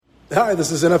Hi,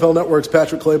 this is NFL Network's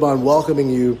Patrick Claybon welcoming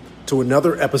you to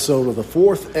another episode of the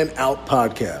Fourth and Out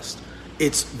podcast.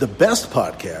 It's the best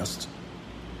podcast.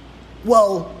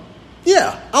 Well,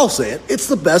 yeah, I'll say it. It's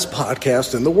the best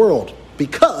podcast in the world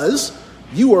because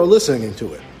you are listening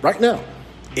to it right now.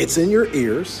 It's in your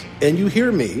ears and you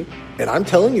hear me and I'm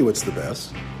telling you it's the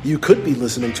best. You could be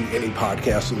listening to any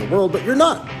podcast in the world, but you're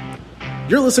not.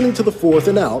 You're listening to the Fourth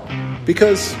and Out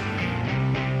because,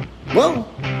 well,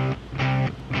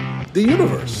 the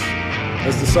universe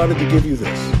has decided to give you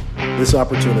this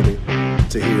opportunity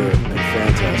to hear a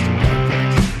fantastic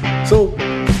podcast. So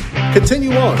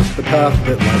continue on the path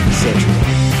that life has set you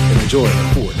on and enjoy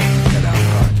the Fourth and Out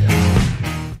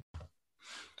podcast.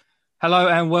 Hello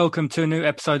and welcome to a new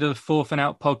episode of the Fourth and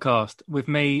Out podcast with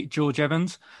me, George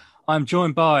Evans. I'm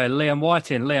joined by Liam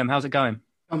Whiting. Liam, how's it going?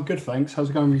 I'm good, thanks. How's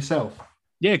it going with yourself?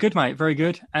 Yeah, good, mate. Very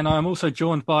good. And I'm also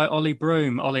joined by Ollie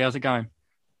Broom. Ollie, how's it going?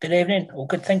 Good evening. All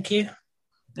good, thank you.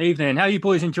 Evening. How are you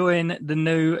boys enjoying the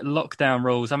new lockdown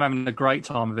rules? I'm having a great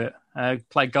time of it.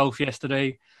 Played golf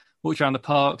yesterday, walked around the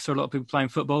park, saw a lot of people playing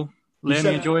football. Liam, you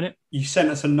enjoying it? You sent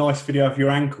us a nice video of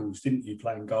your ankles, didn't you,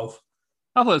 playing golf?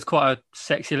 I thought it was quite a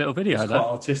sexy little video. It's quite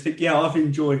artistic. Yeah, I've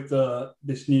enjoyed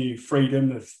this new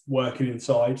freedom of working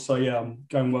inside. So, yeah, I'm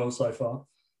going well so far.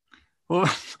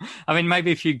 Well, I mean,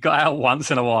 maybe if you got out once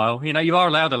in a while, you are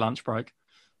allowed a lunch break.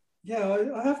 Yeah,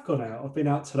 I have gone out. I've been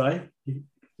out today.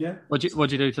 Yeah.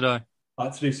 What'd you do today? I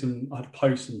had to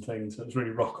post some things. It was really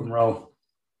rock and roll.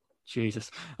 Jesus.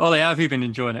 Ollie, how have you been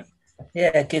enjoying it?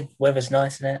 Yeah, good. Weather's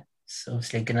nice, isn't it? It's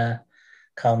obviously going to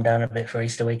calm down a bit for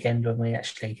Easter weekend when we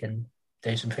actually can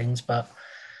do some things. But,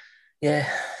 yeah,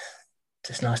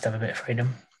 just nice to have a bit of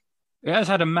freedom. It has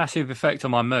had a massive effect on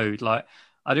my mood. Like,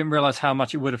 I didn't realise how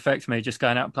much it would affect me just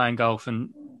going out playing golf and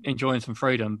enjoying some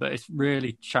freedom, but it's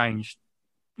really changed,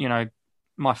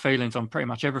 my feelings on pretty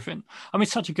much everything. I mean,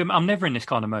 I'm never in this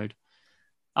kind of mood.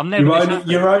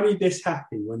 You're only this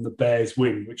happy when the Bears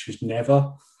win, which is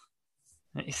never.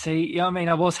 You see,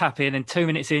 I was happy, and then 2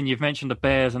 minutes in, you've mentioned the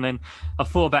Bears, and then I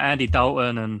thought about Andy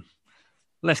Dalton, and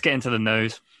let's get into the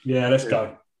news. Yeah, let's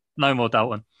go. No more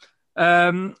Dalton.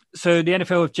 So the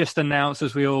NFL have just announced,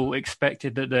 as we all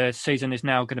expected, that the season is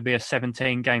now going to be a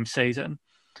 17-game season.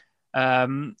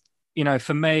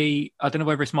 For me, I don't know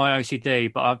whether it's my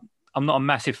OCD, but I'm not a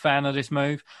massive fan of this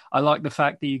move. I like the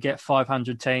fact that you get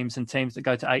 500 teams and teams that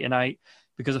go to 8 and 8,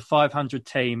 because a 500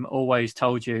 team always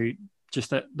told you just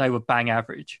that they were bang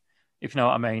average, if you know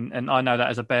what I mean. And I know that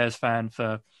as a Bears fan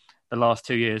for the last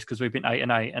 2 years, because we've been 8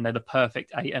 and 8 and they're the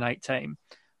perfect 8 and 8 team.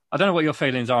 I don't know what your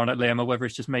feelings are on it, Liam, or whether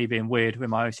it's just me being weird with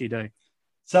my OCD.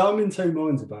 So I'm in two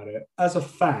minds about it. As a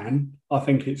fan, I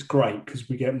think it's great because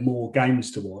we get more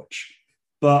games to watch.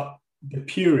 But the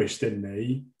purist in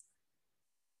me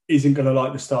isn't going to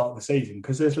like the start of the season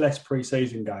because there's less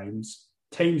pre-season games.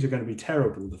 Teams are going to be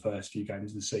terrible the first few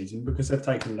games of the season because they've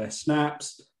taken less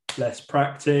snaps, less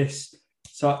practice.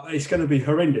 So it's going to be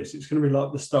horrendous. It's going to be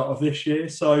like the start of this year.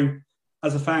 So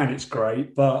as a fan, it's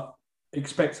great, but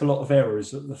expect a lot of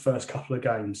errors at the first couple of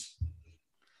games.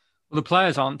 Well, the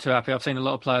players aren't too happy. I've seen a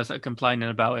lot of players that are complaining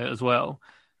about it as well.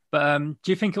 But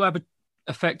do you think it will have an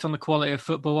effect on the quality of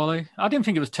football, Ollie? I didn't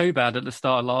think it was too bad at the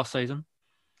start of last season.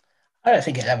 I don't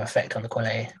think it'll have an effect on the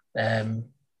quality. You're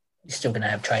still going to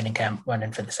have training camp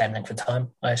running for the same length of time,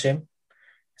 I assume.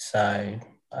 So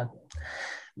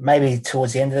maybe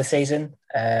towards the end of the season,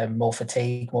 more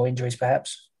fatigue, more injuries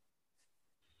perhaps.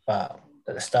 But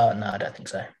at the start, no, I don't think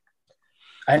so.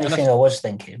 Only thing I was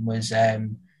thinking was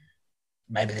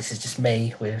maybe this is just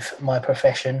me with my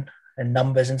profession and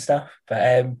numbers and stuff,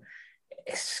 but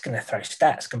it's going to throw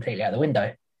stats completely out the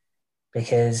window.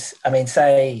 Because,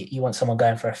 say you want someone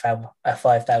going for a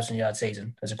 5,000-yard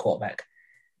season as a quarterback.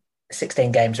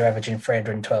 16 games are averaging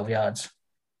 312 yards.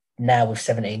 Now with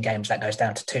 17 games, that goes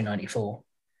down to 294.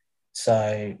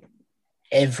 So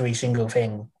every single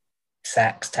thing,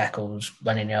 sacks, tackles,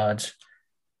 running yards,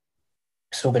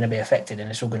 it's all going to be affected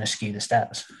and it's all going to skew the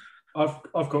stats. I've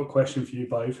got a question for you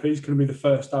both. Who's going to be the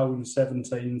first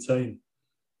 0-17 team?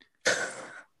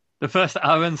 The first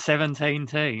 0-17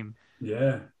 team?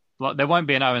 Yeah. Like, there won't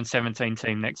be an 0-17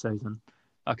 team next season.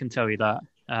 I can tell you that.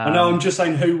 I know, I'm just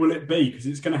saying who will it be? Because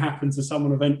it's going to happen to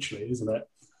someone eventually, isn't it?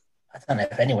 I don't know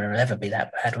if anyone will ever be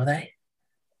that bad, will they?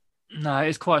 No,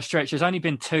 it's quite a stretch. There's only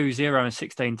been 2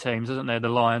 0-16 teams, isn't there? The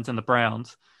Lions and the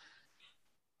Browns.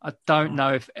 I don't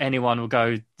know if anyone will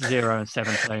go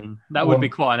 0-17. That would be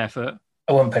quite an effort.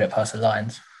 I wouldn't put it past the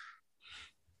Lions.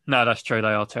 No, that's true. They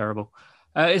are terrible.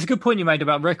 It's a good point you made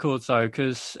about records, though,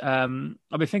 because I've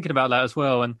been thinking about that as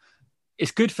well. And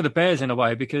it's good for the Bears in a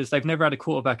way because they've never had a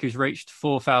quarterback who's reached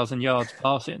 4,000 yards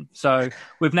passing. So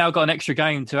we've now got an extra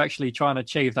game to actually try and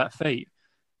achieve that feat.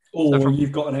 Or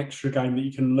you've got an extra game that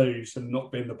you can lose and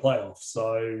not be in the playoffs.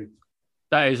 So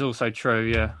that is also true,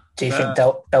 yeah. Do you think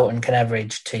Dalton can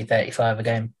average 235 a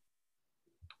game?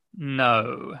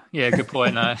 No. Yeah, good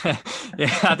point. No.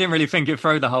 Yeah, I didn't really think it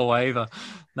through the whole way either.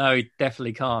 No, he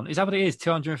definitely can't. Is that what it is?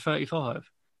 235?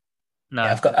 No.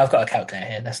 Yeah, I've got a calculator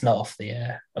here. That's not off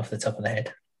the top of the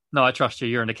head. No, I trust you.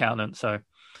 You're an accountant, so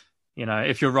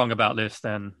if you're wrong about this,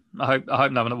 then I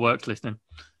hope no one at work's listening.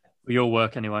 Well, your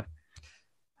work anyway.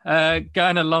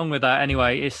 Going along with that,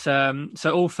 anyway, it's so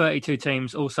all 32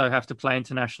 teams also have to play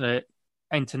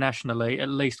internationally at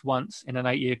least once in an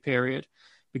 8-year period,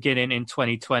 beginning in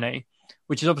 2020,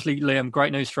 which is obviously, Liam,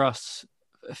 great news for us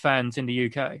fans in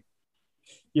the UK.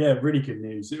 Yeah, really good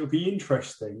news. It'll be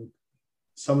interesting.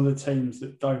 Some of the teams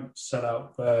that don't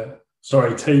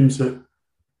teams that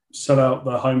sell out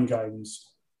their home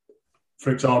games,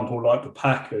 for example, like the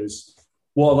Packers,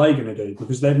 what are they going to do?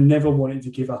 Because they've never wanted to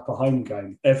give up a home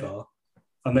game ever,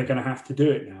 and they're going to have to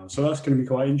do it now. So that's going to be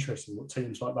quite interesting what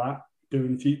teams like that do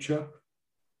in the future,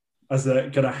 as they're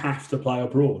going to have to play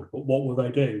abroad. But what will they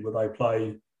do? Will they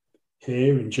play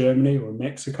here in Germany or in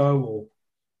Mexico?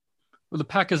 Well, the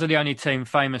Packers are the only team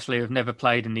famously who've never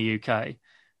played in the UK.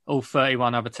 All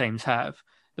 31 other teams have.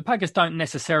 The Packers don't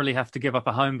necessarily have to give up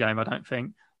a home game, I don't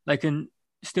think. They can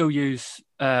still use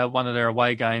one of their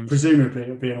away games. Presumably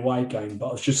it'll be an away game, but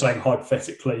I was just saying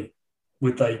hypothetically,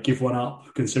 would they give one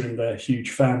up considering their huge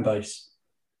fan base?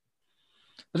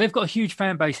 But they've got a huge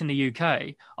fan base in the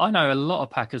UK. I know a lot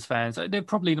of Packers fans. They're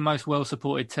probably the most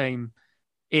well-supported team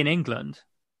in England.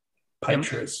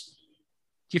 Patriots.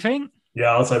 Do you think?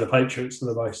 Yeah, I'll say the Patriots are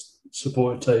the most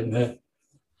supported team here.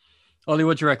 Ollie,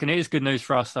 what do you reckon? It is good news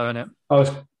for us, though, isn't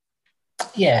it?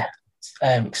 Yeah,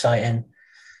 exciting.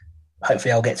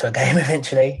 Hopefully I'll get to a game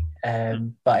eventually,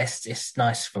 but it's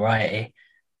nice variety.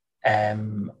 Are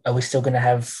we still going to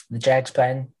have the Jags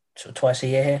playing sort of twice a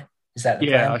year here? Is that the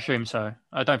plan? I assume so.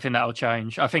 I don't think that'll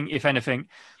change. I think, if anything,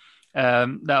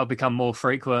 that'll become more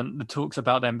frequent. The talks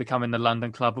about them becoming the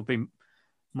London club will be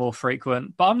more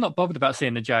frequent. But I'm not bothered about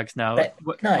seeing the Jags now.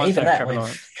 No, even that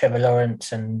with Trevor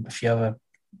Lawrence and a few other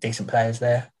decent players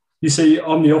there. You see,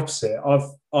 I'm the opposite.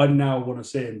 I now want to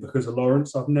see him because of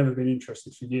Lawrence. I've never been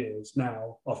interested for years.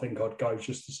 Now I think I'd go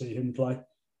just to see him play.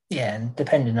 Yeah, and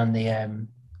depending on the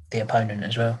opponent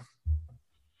as well.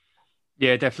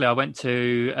 Yeah, definitely. I went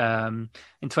to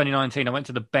in 2019. I went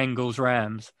to the Bengals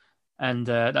Rams, and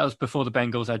that was before the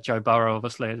Bengals had Joe Burrow,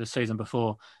 obviously, the season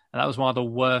before, and that was one of the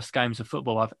worst games of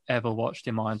football I've ever watched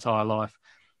in my entire life.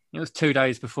 It was 2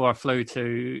 days before I flew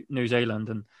to New Zealand,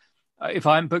 and if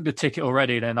I hadn't booked the ticket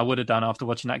already, then I would have done after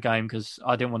watching that game because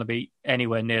I didn't want to be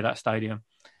anywhere near that stadium.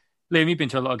 Liam, you've been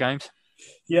to a lot of games.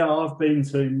 Yeah, I've been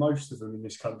to most of them in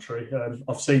this country.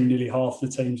 I've seen nearly half the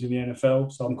teams in the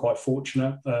NFL, so I'm quite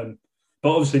fortunate. But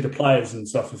obviously the players and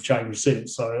stuff have changed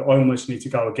since, so I almost need to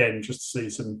go again just to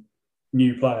see some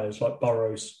new players like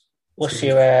Burrows. What's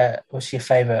your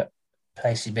favourite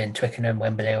place you've been? Twickenham,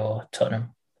 Wembley or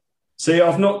Tottenham? See,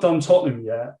 I've not done Tottenham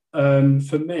yet.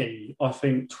 For me, I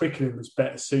think Twickenham was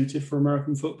better suited for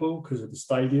American football because of the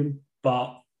stadium,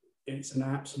 but it's an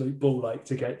absolute ball ache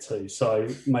to get to. So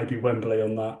maybe Wembley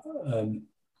on that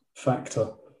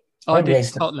factor. I did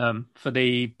Tottenham for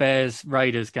the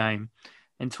Bears-Raiders game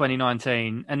in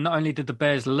 2019, and not only did the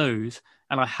Bears lose,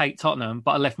 and I hate Tottenham,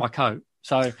 but I left my coat.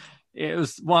 So it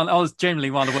was I was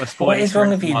generally one of the worst. What is wrong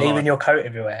with you leaving your coat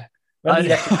everywhere? Remember you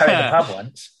left your coat in the pub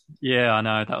once? Yeah, I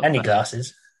know. And your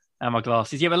glasses. And my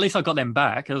glasses. Yeah, but at least I got them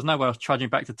back. There was no way I was trudging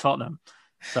back to Tottenham.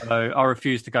 So I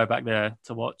refuse to go back there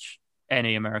to watch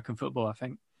any American football, I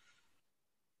think.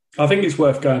 I think it's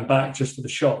worth going back just for the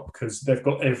shop because they've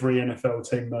got every NFL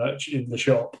team merch in the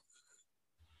shop.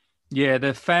 Yeah,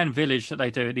 the fan village that they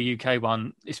do at the UK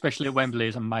one, especially at Wembley,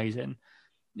 is amazing.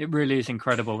 It really is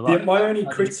incredible. Yeah, my only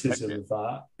criticism of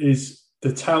that is the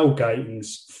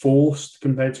tailgating's forced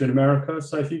compared to in America.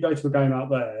 So if you go to a game out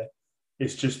there,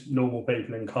 it's just normal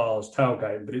people in cars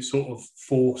tailgating, but it's sort of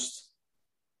forced,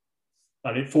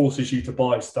 and it forces you to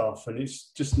buy stuff, and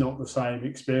it's just not the same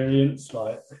experience.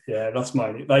 Like, yeah, that's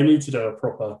my. They need to do a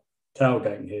proper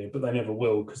tailgating here, but they never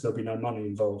will because there'll be no money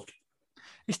involved.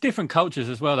 It's different cultures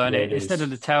as well, though, isn't it? It Instead is. of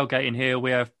the tailgating here,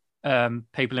 we have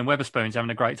people in Wetherspoons having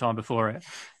a great time before it.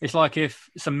 It's like if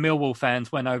some Millwall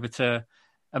fans went over to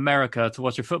America to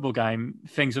watch a football game,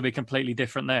 things would be completely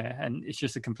different there, and it's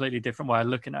just a completely different way of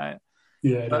looking at it.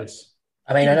 Yeah, it is.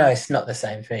 I mean, I know it's not the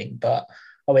same thing, but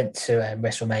I went to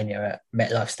WrestleMania at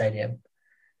MetLife Stadium,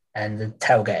 and the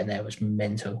tailgating there was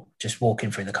mental. Just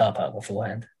walking through the car park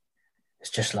beforehand, It's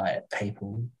just like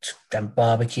people doing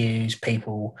barbecues,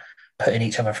 people putting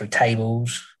each other through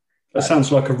tables. That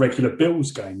sounds like a regular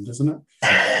Bills game, doesn't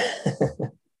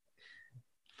it?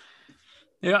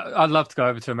 Yeah, I'd love to go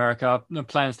over to America. I have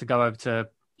plans to go over to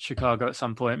Chicago at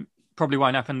some point. Probably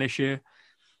won't happen this year,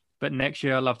 but next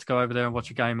year I'd love to go over there and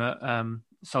watch a game at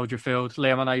Soldier Field.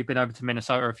 Liam, I know you've been over to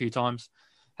Minnesota a few times.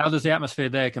 How does the atmosphere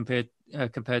there compared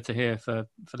to here for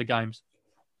the games?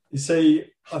 You see,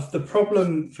 the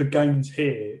problem for games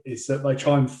here is that they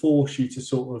try and force you to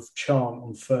sort of chant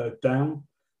on third down,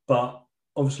 but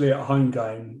obviously at a home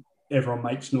game, everyone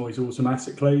makes noise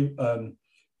automatically. And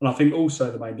I think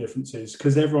also the main difference is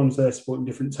because everyone's there supporting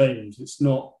different teams, it's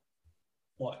not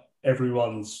like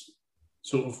everyone's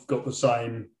sort of got the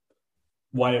same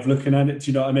way of looking at it.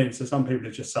 Do you know what I mean? So some people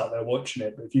are just sat there watching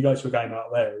it. But if you go to a game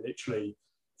out there, literally,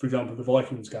 for example, the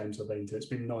Vikings games I've been to, it's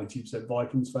been 90%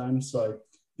 Vikings fans. So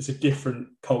it's a different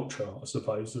culture, I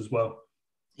suppose, as well.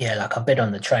 Yeah, like I've been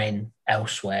on the train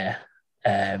elsewhere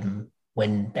when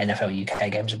NFL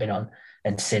UK games have been on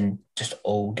and seen just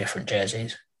all different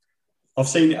jerseys.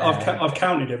 I've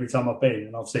counted every time I've been,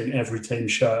 and I've seen every team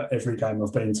shirt every game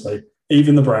I've been to,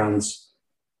 even the Browns.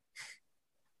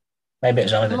 Maybe it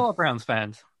was either. There's a lot of Browns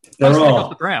fans. There are. Off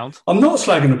the Browns. I'm not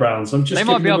slagging the Browns. I'm just. They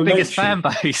might be our biggest fan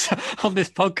base on this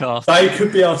podcast. They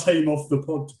could be our team off the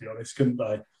pod, to be honest, couldn't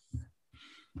they?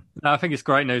 No, I think it's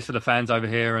great news for the fans over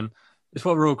here, and it's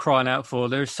what we're all crying out for.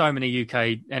 There's so many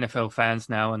UK NFL fans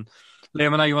now, and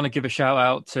Liam, I know you want to give a shout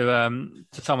out to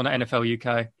someone at NFL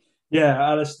UK. Yeah,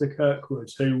 Alistair Kirkwood,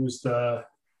 who was the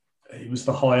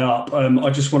high up. I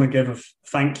just want to give a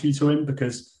thank you to him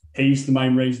because he's the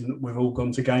main reason that we've all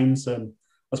gone to games. I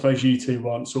suppose you two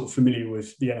weren't sort of familiar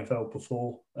with the NFL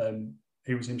before.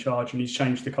 He was in charge and he's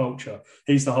changed the culture.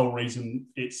 He's the whole reason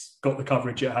it's got the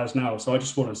coverage it has now. So I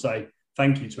just want to say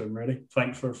thank you to him, really.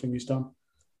 Thanks for everything he's done.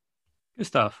 Good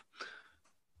stuff.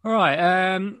 All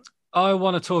right. I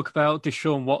want to talk about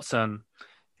Deshaun Watson.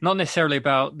 Not necessarily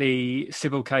about the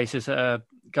civil cases that are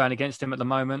going against him at the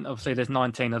moment. Obviously, there's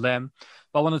 19 of them.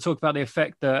 But I want to talk about the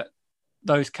effect that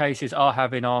those cases are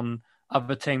having on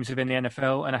other teams within the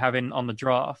NFL and are having on the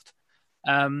draft.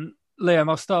 Liam,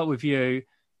 I'll start with you.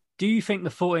 Do you think the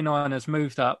 49ers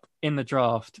moved up in the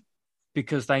draft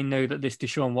because they knew that this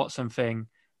Deshaun Watson thing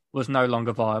was no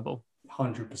longer viable?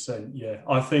 100%, yeah.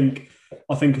 I think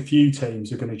a few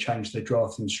teams are going to change their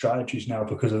drafting strategies now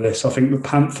because of this. I think the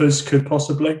Panthers could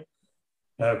possibly,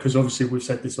 because obviously we've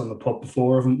said this on the pod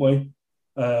before, haven't we?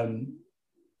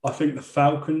 I think the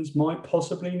Falcons might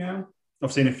possibly now.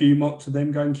 I've seen a few mocks of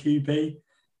them going QB.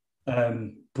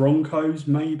 Broncos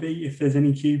maybe, if there's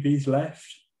any QBs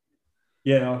left.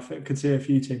 Yeah, I could see a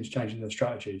few teams changing their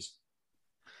strategies.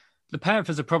 The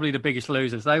Panthers are probably the biggest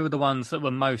losers. They were the ones that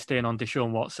were most in on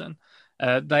Deshaun Watson.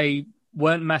 They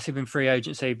weren't massive in free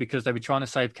agency because they were trying to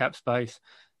save cap space.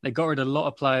 They got rid of a lot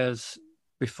of players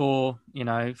before,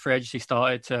 free agency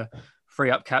started to free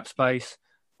up cap space.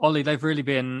 Ollie, they've really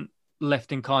been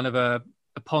left in kind of a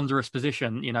ponderous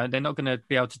position. They're not going to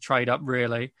be able to trade up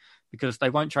really because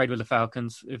they won't trade with the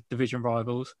Falcons, division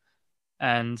rivals.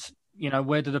 And,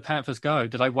 where do the Panthers go?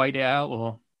 Do they wait it out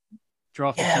or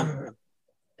draft? Yeah,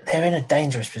 they're in a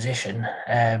dangerous position.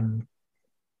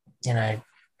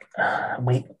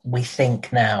 We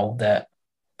think now that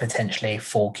potentially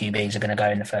 4 QBs are going to go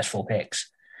in the first 4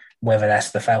 picks, whether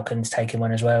that's the Falcons taking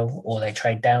one as well or they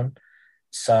trade down.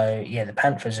 So, yeah, the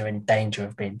Panthers are in danger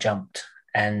of being jumped.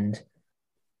 And,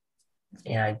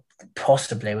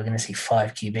 possibly we're going to see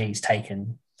 5 QBs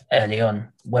taken early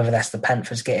on, whether that's the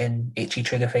Panthers getting itchy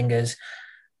trigger fingers,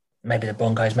 maybe the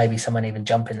Broncos, maybe someone even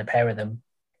jumping the pair of them,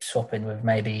 swapping with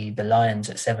maybe the Lions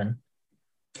at 7.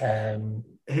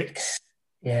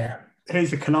 Yeah.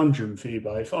 Here's a conundrum for you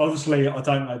both. Obviously, I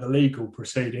don't know the legal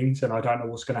proceedings and I don't know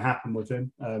what's going to happen with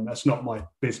him. That's not my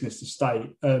business to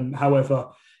state. However,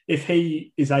 if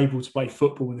he is able to play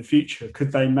football in the future,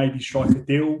 could they maybe strike a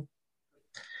deal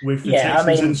with the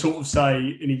Texans and sort of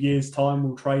say in a year's time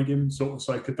we'll trade him, sort of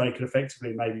so they could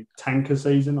effectively maybe tank a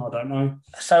season? I don't know.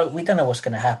 So we don't know what's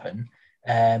going to happen,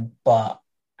 but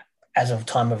as of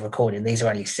time of recording, these are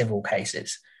only civil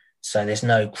cases. So there's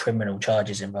no criminal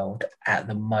charges involved at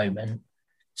the moment.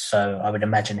 So I would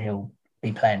imagine he'll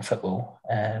be playing football.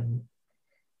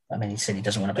 He said he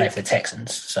doesn't want to play for the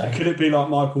Texans. So could it be like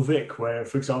Michael Vick, where,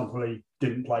 for example, he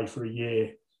didn't play for a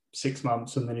year, 6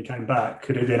 months, and then he came back?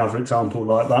 Could it be another example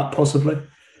like that, possibly?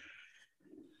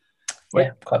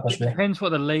 Yeah, quite possibly. It depends what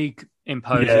the league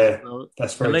imposes. Yeah,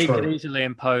 that's very true. The league true. could easily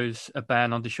impose a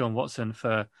ban on Deshaun Watson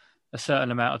for a certain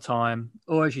amount of time.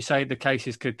 Or, as you say, the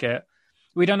cases could get...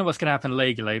 We don't know what's going to happen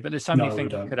legally, but there's so many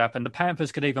things that could happen. The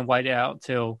Panthers could even wait it out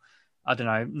till I don't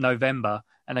know, November,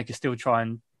 and they could still try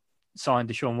and sign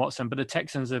Deshaun Watson. But the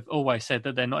Texans have always said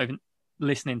that they're not even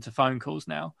listening to phone calls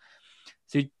now.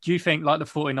 So do you think, like the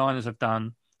 49ers have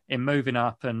done in moving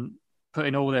up and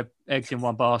putting all their eggs in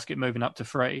one basket, moving up to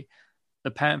 3,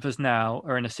 the Panthers now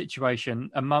are in a situation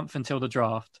a month until the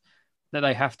draft that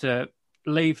they have to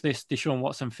leave this Deshaun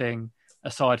Watson thing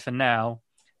aside for now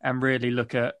and really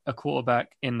look at a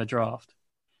quarterback in the draft?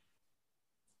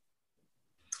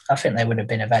 I think they would have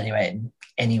been evaluating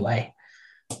anyway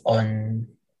on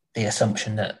the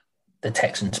assumption that the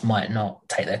Texans might not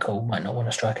take their call, might not want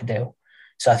to strike a deal.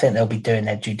 So I think they'll be doing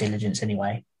their due diligence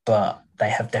anyway, but they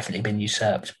have definitely been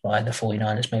usurped by the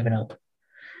 49ers moving up.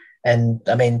 And,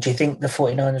 I mean, do you think the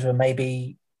 49ers were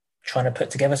maybe trying to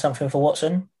put together something for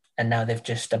Watson and now they've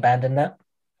just abandoned that?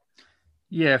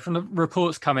 Yeah, from the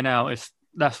reports coming out,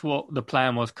 that's what the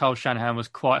plan was. Kyle Shanahan was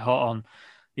quite hot on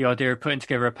the idea of putting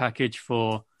together a package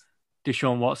for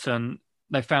Deshaun Watson.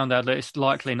 They found out that it's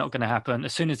likely not going to happen.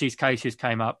 As soon as these cases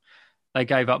came up, they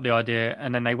gave up the idea,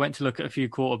 and then they went to look at a few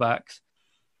quarterbacks.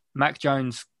 Mac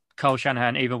Jones, Kyle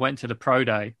Shanahan even went to the pro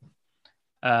day,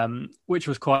 which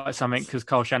was quite something because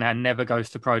Kyle Shanahan never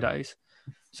goes to pro days.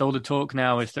 So all the talk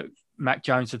now is that Mac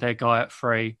Jones is their guy at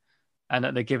 3 and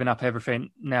that they're giving up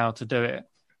everything now to do it.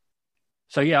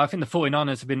 So, yeah, I think the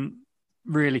 49ers have been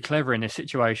really clever in this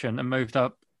situation and moved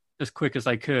up as quick as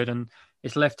they could. And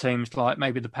it's left teams like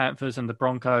maybe the Panthers and the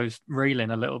Broncos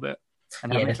reeling a little bit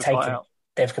and having to fight out.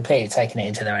 They've completely taken it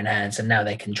into their own hands, and now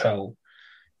they control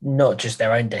not just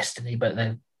their own destiny, but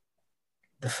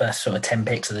the first sort of 10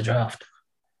 picks of the draft.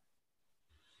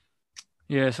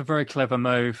 Yeah, it's a very clever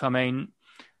move. I mean,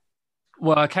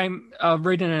 well, I was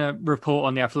reading a report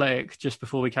on The Athletic just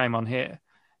before we came on here,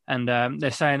 and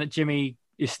they're saying that Jimmy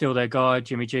is still their guy,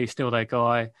 Jimmy G is still their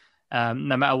guy.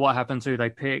 No matter what happens, who they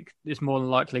pick, it's more than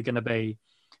likely going to be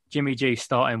Jimmy G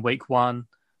starting week 1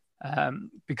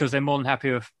 because they're more than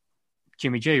happy with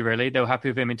Jimmy G, really. They were happy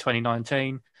with him in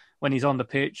 2019. When he's on the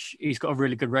pitch, he's got a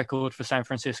really good record for San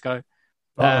Francisco.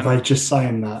 But are they just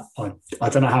saying that? I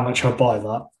don't know how much I buy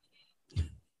that.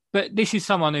 But this is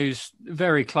someone who's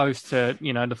very close to, the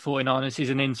 49ers. He's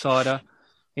an insider.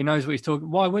 He knows what he's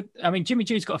talking. Jimmy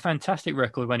G's got a fantastic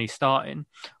record when he's starting.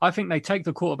 I think they take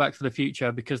the quarterback for the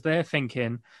future because they're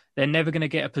thinking they're never going to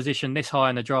get a position this high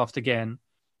in the draft again,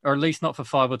 or at least not for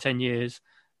 5 or 10 years.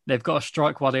 They've got to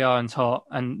strike while the iron's hot,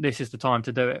 and this is the time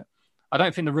to do it. I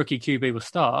don't think the rookie QB will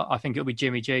start. I think it'll be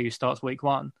Jimmy G who starts week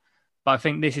 1. But I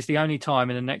think this is the only time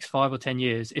in the next 5 or 10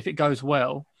 years, if it goes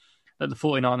well, that the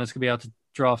 49ers could be able to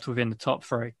draft within the top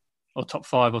 3 or top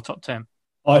 5 or top 10.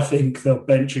 I think they'll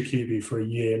bench a QB for a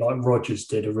year like Rodgers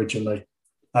did originally.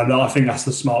 And I think that's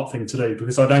the smart thing to do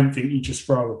because I don't think you just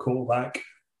throw a quarterback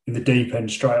in the deep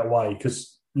end straight away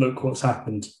because look what's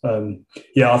happened.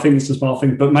 I think it's the smart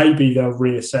thing, but maybe they'll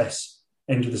reassess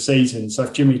end of the season. So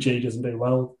if Jimmy G doesn't do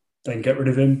well, then get rid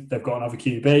of him. They've got another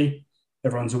QB.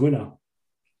 Everyone's a winner.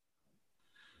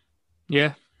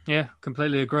 Yeah,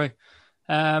 completely agree.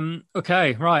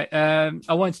 Okay, right.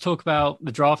 I wanted to talk about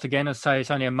the draft again. As I say,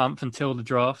 it's only a month until the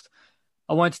draft.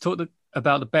 I wanted to talk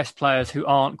about the best players who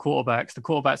aren't quarterbacks. The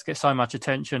quarterbacks get so much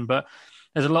attention, but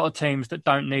there's a lot of teams that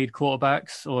don't need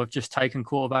quarterbacks or have just taken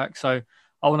quarterbacks. So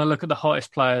I want to look at the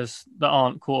hottest players that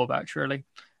aren't quarterbacks, really.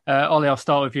 Ollie, I'll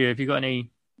start with you. Have you got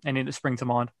any that spring to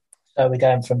mind? So we're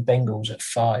going from Bengals at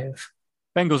 5.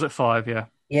 Bengals at 5, yeah.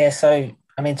 Yeah, so,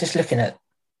 just looking at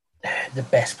the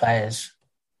best players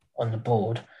on the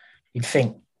board, you'd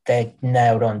think they're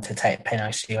nailed on to take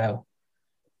Penei Sewell.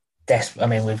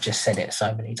 We've just said it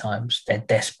so many times. They're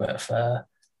desperate for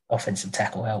offensive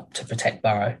tackle help to protect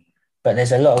Burrow. But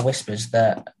there's a lot of whispers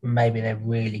that maybe they're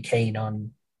really keen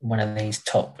on one of these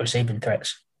top receiving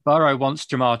threats. Burrow wants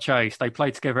Jamar Chase. They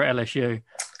played together at LSU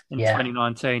in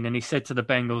 2019, and he said to the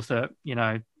Bengals that,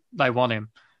 they want him,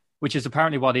 which is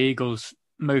apparently why the Eagles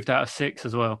moved out of 6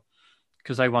 as well,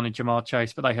 because they wanted Jamar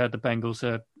Chase, but they heard the Bengals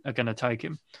are going to take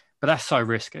him. But that's so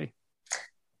risky.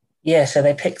 Yeah, so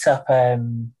they picked up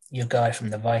your guy from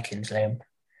the Vikings, Liam,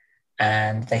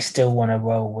 and they still want to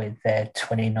roll with their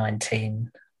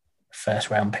 2019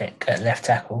 first-round pick at left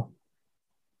tackle.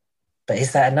 But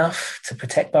is that enough to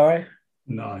protect Burrow?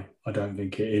 No, I don't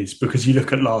think it is. Because you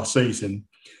look at last season,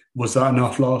 was that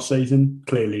enough last season?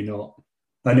 Clearly not.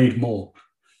 They need more.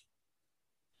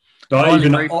 I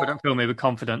don't fill me with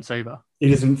confidence either. He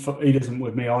doesn't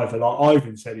with me either. Like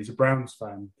Ivan said, he's a Browns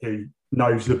fan who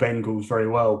knows the Bengals very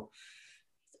well.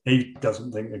 He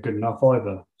doesn't think they're good enough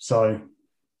either. So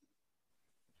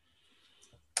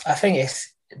I think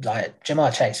it's like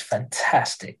Jamar Chase,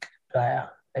 fantastic player.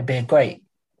 It'd be a great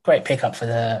pickup for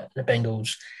the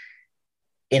Bengals.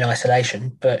 in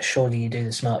isolation, but surely you do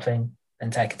the smart thing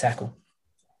and take a tackle.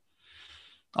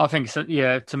 I think so.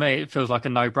 Yeah, to me, it feels like a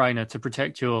no-brainer to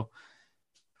protect your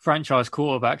franchise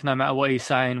quarterback, no matter what he's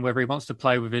saying, whether he wants to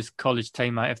play with his college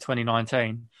teammate of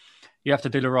 2019. You have to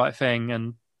do the right thing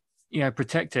and,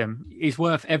 protect him. He's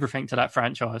worth everything to that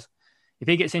franchise. If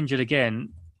he gets injured again,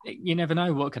 you never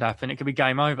know what could happen. It could be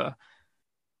game over.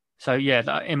 So,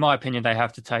 yeah, in my opinion, they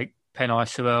have to take Penei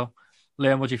Sewell.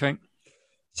 Liam, what do you think?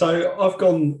 So I've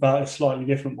gone about a slightly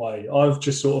different way. I've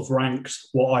just sort of ranked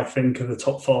what I think are the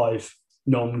top 5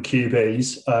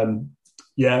 non-QBs.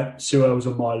 Sewell's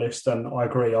on my list, and I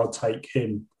agree, I'll take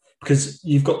him because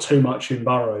you've got too much in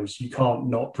Burrows. You can't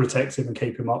not protect him and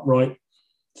keep him upright.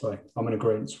 So I'm in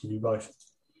agreement with you both.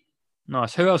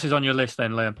 Nice. Who else is on your list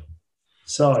then, Liam?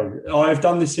 So I've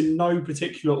done this in no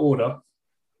particular order.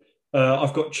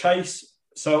 I've got Chase.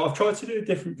 So I've tried to do a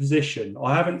different position.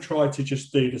 I haven't tried to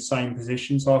just do the same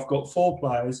position. So I've got 4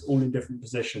 players all in different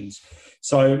positions.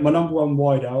 So my number 1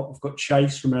 wideout, I've got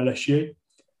Chase from LSU,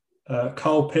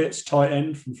 Kyle Pitts, tight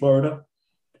end from Florida,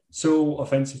 Sewell,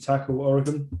 offensive tackle,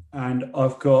 Oregon, and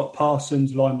I've got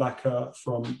Parsons, linebacker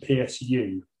from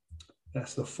PSU.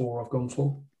 That's the 4 I've gone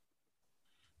for.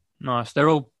 Nice. They're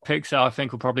all picks that I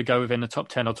think will probably go within the top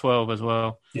 10 or 12 as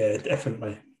well. Yeah,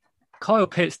 definitely. Kyle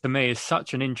Pitts, to me, is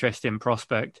such an interesting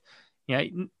prospect.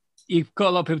 You've got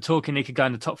a lot of people talking he could go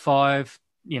in the top 5.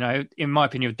 In my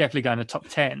opinion, he'll definitely go in the top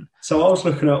 10. So I was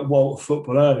looking at Walter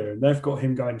Football earlier, and they've got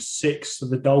him going 6th to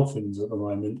the Dolphins at the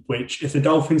moment, which if the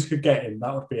Dolphins could get him,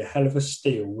 that would be a hell of a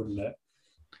steal, wouldn't it?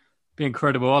 Be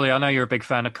incredible. Ollie, I know you're a big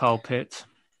fan of Kyle Pitts.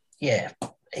 Yeah,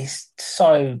 he's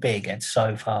so big and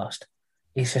so fast.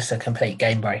 He's just a complete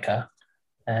game breaker.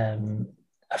 I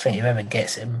think whoever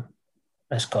gets him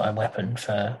has got a weapon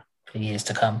for years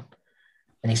to come.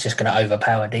 And he's just going to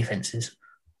overpower defenses.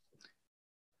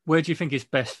 Where do you think his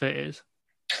best fit is?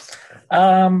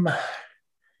 I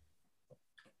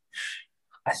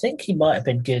think he might have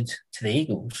been good to the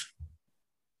Eagles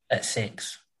at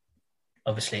 6.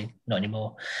 Obviously, not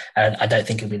anymore. And I don't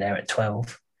think he'll be there at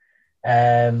 12.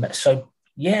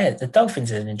 The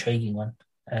Dolphins are an intriguing one.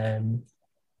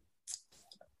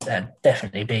 That'd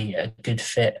definitely be a good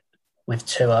fit with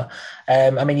Tua.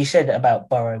 You said about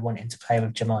Burrow wanting to play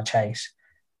with Jamar Chase.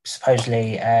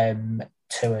 Supposedly,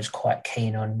 Tua's quite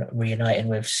keen on reuniting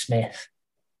with Smith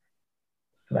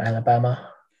from Alabama.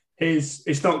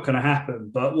 It's not going to happen,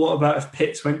 but what about if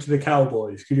Pitts went to the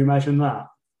Cowboys? Could you imagine that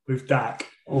with Dak?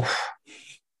 Oof.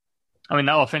 That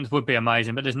offense would be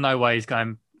amazing, but there's no way he's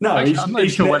going. No, I'm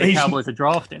not sure where the Cowboys are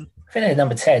drafting. I think they're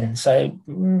number 10, so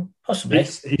possibly.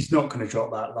 He's not going to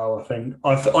drop that low, I think.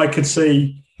 I could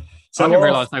see... So I didn't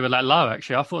realise they were that low,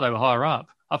 actually. I thought they were higher up.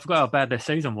 I forgot how bad their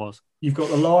season was. You've got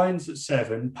the Lions at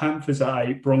 7, Panthers at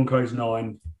 8, Broncos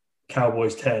 9,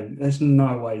 Cowboys 10. There's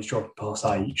no way he's dropping past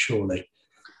 8, surely.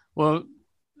 Well,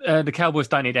 the Cowboys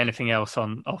don't need anything else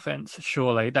on offense,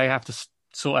 surely. They have to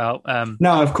sort out...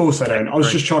 no, of course they don't. I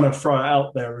was just trying to throw it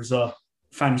out there as a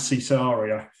fantasy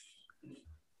scenario.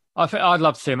 I'd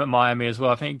love to see him at Miami as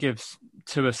well. I think it gives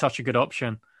Tua such a good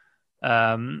option.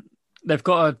 They've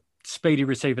got a speedy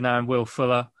receiver now in Will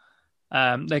Fuller.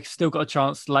 They've still got a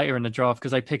chance later in the draft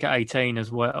because they pick at 18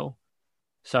 as well.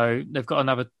 So they've got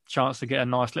another chance to get a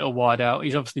nice little wide out.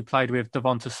 He's obviously played with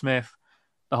Devonta Smith,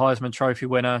 the Heisman Trophy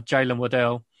winner, Jalen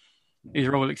Waddell. These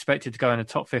are all expected to go in the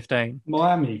top 15.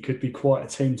 Miami could be quite a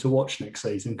team to watch next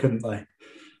season, couldn't they?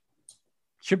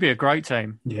 Should be a great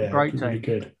team. Yeah, great team. Really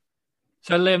good.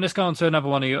 So, Liam, let's go on to another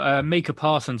one of you. Micah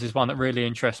Parsons is one that really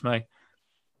interests me.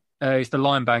 He's the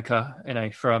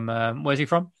linebacker, from... where's he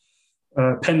from?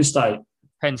 Penn State.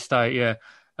 Penn State, yeah.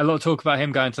 A lot of talk about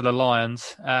him going to the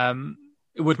Lions.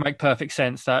 It would make perfect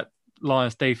sense. That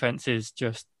Lions defense is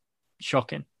just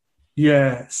shocking.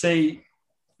 Yeah, see,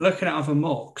 looking at other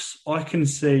mocks, I've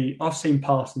seen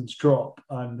Parsons drop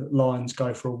and Lions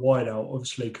go for a wideout,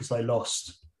 obviously, because they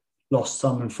lost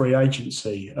some in free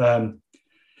agency. That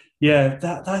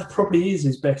probably is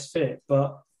his best fit,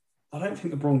 but I don't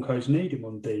think the Broncos need him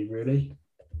on D, really.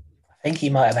 I think he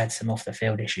might have had some off the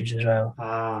field issues as well.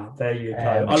 There you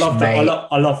go. I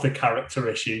love the character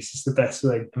issues. It's the best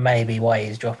thing. Maybe why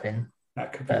he's dropping.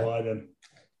 That could be why then.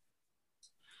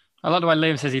 I like the way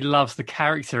Liam says he loves the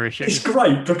character issues. It's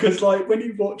great because, when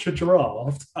you watch a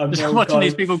draft, and just watching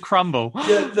these people crumble.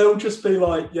 Yeah, they'll just be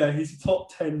he's a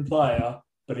top 10 player,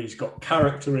 but he's got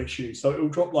character issues, so it'll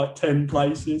drop 10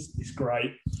 places. It's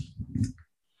great.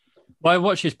 Well, I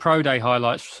watched his pro day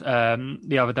highlights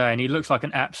the other day, and he looks like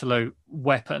an absolute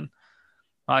weapon.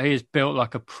 He is built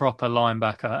like a proper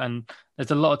linebacker, and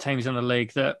there's a lot of teams in the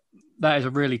league that is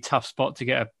a really tough spot to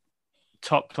get a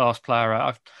top-class player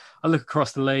at. I look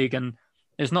across the league, and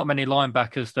there's not many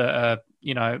linebackers that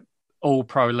are, all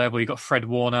pro level. You've got Fred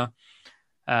Warner,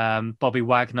 Bobby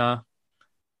Wagner,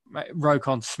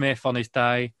 Roquan Smith on his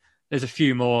day. There's a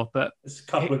few more, but there's a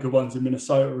couple of good ones in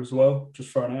Minnesota as well. Just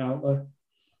throwing it out there.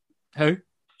 Who?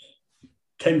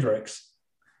 Kendricks.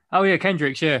 Oh yeah,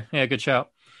 Kendricks. Yeah, good shout.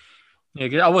 Yeah,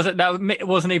 good. It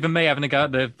wasn't even me having to go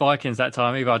at the Vikings that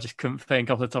time either. I just couldn't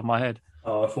think off the top of my head.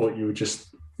 Oh, I thought you were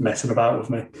just messing about with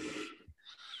me.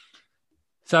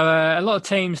 So a lot of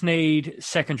teams need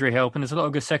secondary help, and there's a lot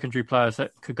of good secondary players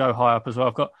that could go high up as well.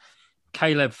 I've got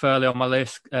Caleb Furley on my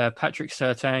list, Patrick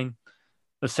Surtain,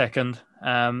 the second.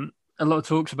 A lot of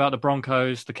talks about the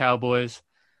Broncos, the Cowboys.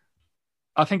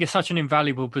 I think it's such an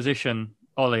invaluable position,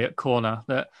 Ollie, at corner,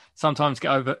 that sometimes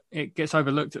it gets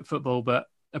overlooked at football, but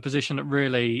a position that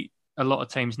really a lot of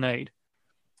teams need.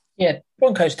 Yeah,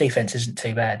 Broncos defense isn't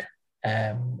too bad.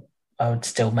 I would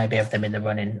still maybe have them in the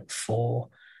running for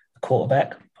a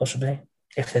quarterback, possibly,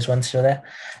 if there's one still there.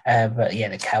 But yeah,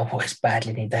 the Cowboys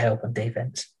badly need the help of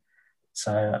defense.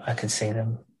 So I could see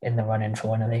them in the running for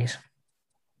one of these.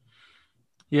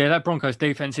 Yeah, that Broncos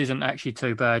defense isn't actually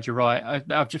too bad. You're right.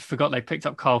 I've just forgot they picked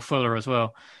up Kyle Fuller as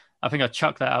well. I think I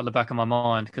chucked that out of the back of my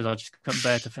mind because I just couldn't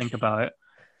bear to think about it.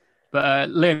 But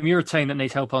Liam, you're a team that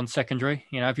needs help on secondary.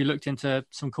 Have you looked into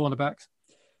some cornerbacks?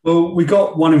 Well, we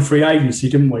got one in free agency,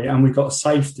 didn't we? And we got a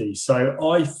safety. So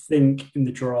I think in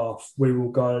the draft we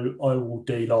will go I will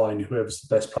D-line whoever's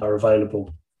the best player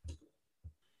available.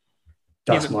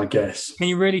 That's my guess. Can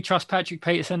you really trust Patrick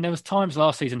Peterson? There was times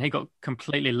last season he got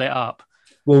completely lit up.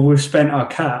 Well, we've spent our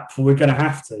cap. We're going to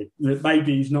have to.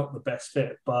 Maybe he's not the best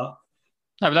fit, but...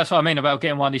 No, but that's what I mean about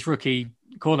getting one of these rookie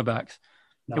cornerbacks.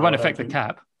 It won't affect the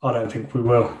cap. I don't think we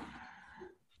will.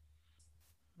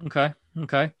 Okay.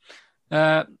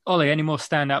 Ollie, any more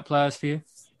standout players for you?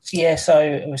 Yeah,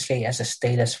 so obviously as a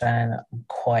Steelers fan, I'm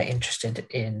quite interested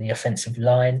in the offensive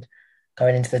line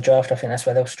going into the draft. I think that's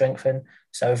where they'll strengthen.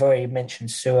 So we've already mentioned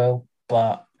Sewell,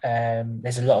 but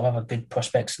there's a lot of other good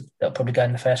prospects that'll probably go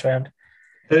in the first round.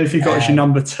 Who have you got as your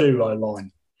number 2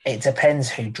 O-line? It depends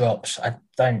who drops. I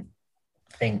don't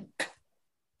think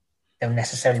they'll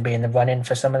necessarily be in the run-in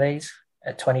for some of these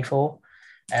at 24.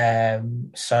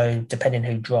 So depending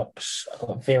who drops, I've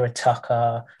got Vera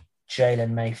Tucker,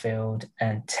 Jalen Mayfield,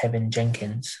 and Tevin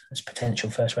Jenkins as potential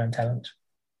first-round talents.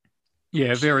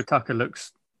 Yeah, Vera Tucker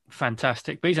looks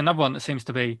fantastic, but he's another one that seems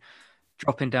to be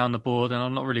dropping down the board, and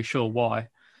I'm not really sure why.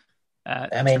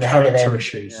 Ahead of them,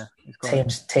 issues. Yeah,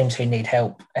 teams who need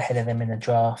help ahead of them in the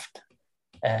draft.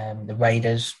 The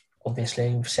Raiders,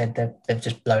 obviously, we've said that they've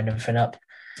just blown everything up.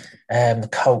 The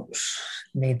Colts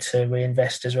need to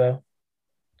reinvest as well.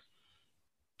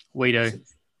 We do.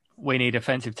 We need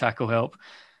offensive tackle help,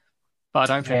 but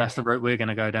I don't think that's the route we're going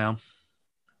to go down.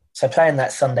 So playing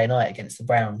that Sunday night against the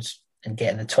Browns and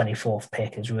getting the 24th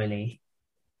pick has really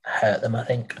hurt them, I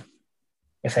think.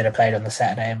 If they'd have played on the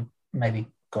Saturday and maybe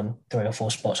gone 3 or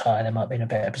 4 spots higher, they might be in a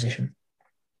better position.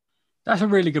 That's a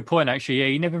really good point, actually. Yeah,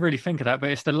 you never really think of that,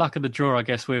 but it's the luck of the draw, I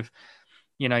guess, with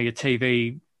your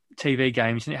TV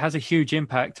games, and it has a huge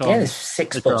impact on. Yeah, there's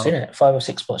 6 spots in it, 5 or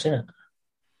 6 spots in it.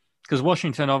 Because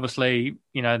Washington, obviously,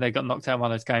 they got knocked out in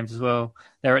one of those games as well.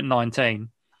 They're at 19,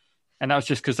 and that was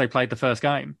just because they played the first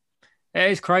game. It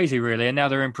is crazy, really, and now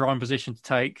they're in prime position to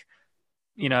take,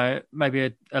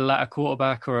 maybe a latter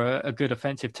quarterback or a good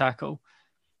offensive tackle.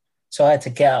 So I had to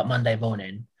get up Monday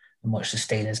morning and watch the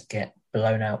Steelers get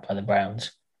blown out by the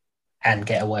Browns and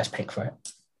get a worse pick for it.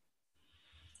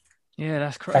 Yeah,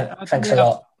 that's crazy. Thanks a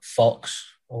lot, Fox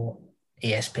or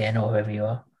ESPN or whoever you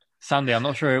are. Sunday, I'm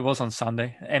not sure it was on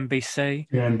Sunday. NBC.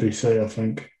 Yeah, NBC, I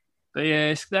think. But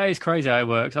yeah, that is crazy how it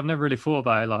works. I've never really thought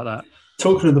about it like that.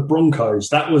 Talking of the Broncos,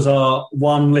 that was our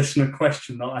one listener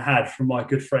question that I had from my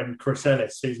good friend Chris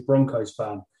Ellis. He's a Broncos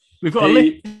fan. We've got a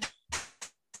list.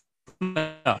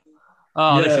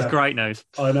 Oh, This is great news.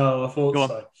 I know, I thought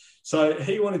so. So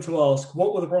he wanted to ask,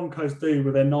 what will the Broncos do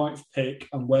with their 9th pick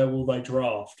and where will they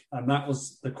draft? And that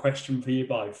was the question for you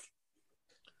both.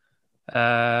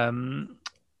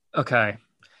 Okay.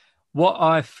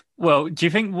 Do you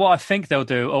think what I think they'll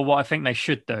do or what I think they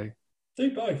should do?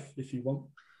 Do both if you want.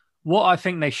 What I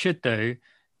think they should do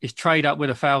is trade up with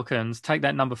the Falcons, take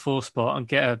that number 4 spot and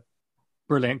get a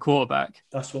brilliant quarterback.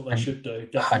 That's what they should do.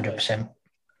 Definitely.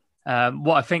 100%.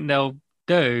 What I think they'll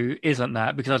do isn't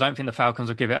that, because I don't think the Falcons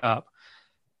will give it up.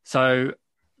 So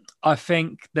I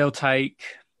think they'll take...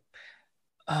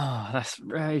 that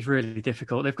is really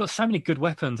difficult. They've got so many good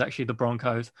weapons, actually, the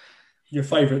Broncos. Your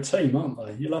favourite team, aren't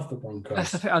they? You love the Broncos.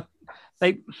 That's the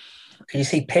thing. Can you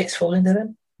see Pitts fall into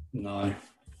them? No,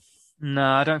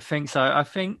 I don't think so. I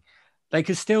think They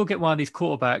could still get one of these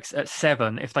quarterbacks at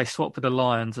 7 if they swap with the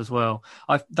Lions as well.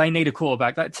 They need a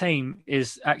quarterback. That team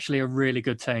is actually a really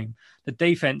good team. The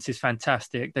defense is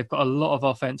fantastic. They've got a lot of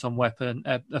offensive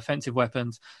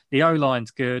weapons. The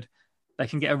O-line's good. They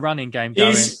can get a running game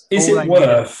going. Is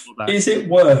it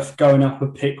worth going up a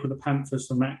pick with the Panthers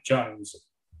for Mac Jones?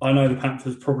 I know the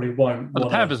Panthers probably won't. Well, the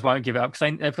Panthers won't give it up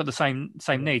because they've got the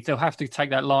same needs. They'll have to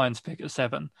take that Lions pick at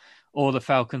 7 or the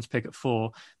Falcons pick at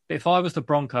 4. But if I was the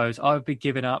Broncos, I would be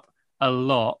giving up a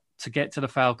lot to get to the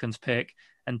Falcons pick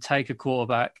and take a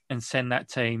quarterback and send that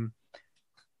team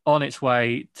on its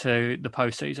way to the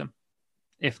postseason,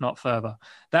 if not further.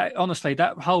 That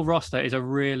whole roster is a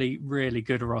really, really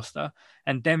good roster.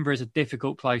 And Denver is a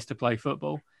difficult place to play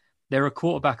football. They're a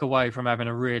quarterback away from having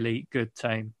a really good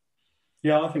team.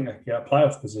 Yeah, I think they could get a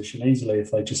playoff position easily if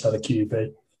they just had a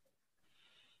QB.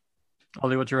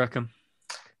 Ollie, what do you reckon?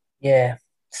 Yeah,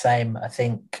 same. I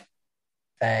think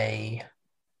they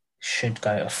should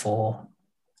go to 4.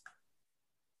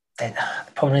 The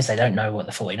problem is they don't know what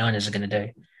the 49ers are going to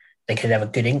do. They could have a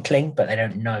good inkling, but they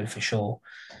don't know for sure.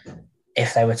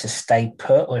 If they were to stay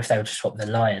put or if they were to swap the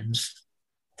Lions,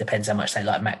 depends how much they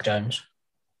like Mac Jones.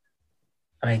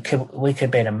 I mean, we could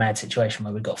be in a mad situation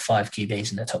where we've got 5 QBs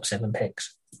in the top 7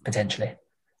 picks, potentially.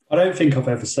 I don't think I've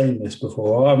ever seen this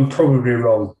before. I'm probably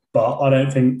wrong, but I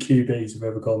don't think QBs have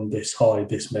ever gone this high,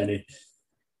 this many.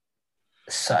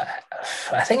 So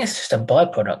I think it's just a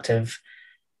byproduct of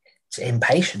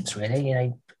impatience, really. You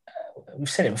know, we've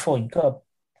said it before, you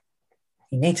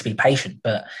need to be patient,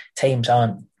 but teams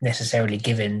aren't necessarily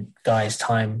giving guys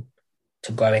time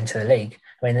to grow into the league.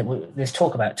 I mean, there's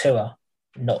talk about Tua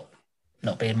not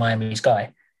being Miami's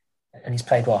guy, and he's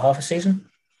played, half a season?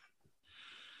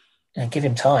 Give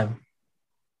him time.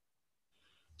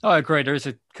 I agree. There is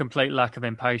a complete lack of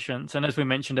impatience. And as we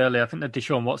mentioned earlier, I think the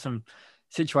Deshaun Watson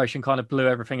situation kind of blew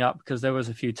everything up because there was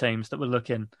a few teams that were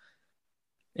looking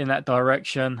in that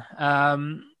direction.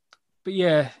 But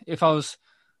yeah, if I was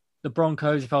the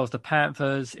Broncos, if I was the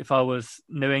Panthers, if I was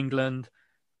New England,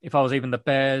 if I was even the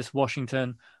Bears,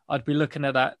 Washington, I'd be looking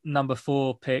at that number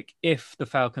 4 pick if the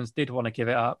Falcons did want to give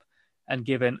it up and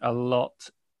give in a lot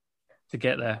to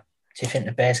get there. Do you think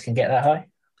the Bears can get that high?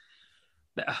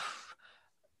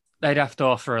 They'd have to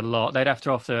offer a lot. They'd have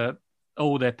to offer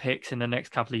all their picks in the next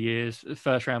couple of years,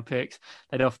 first-round picks.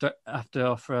 They'd have to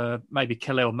offer maybe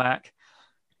Khalil Mack.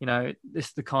 You know, this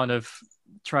is the kind of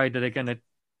trade that they're going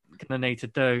to need to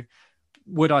do.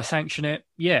 Would I sanction it?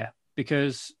 Yeah,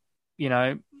 because, you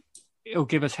know, it'll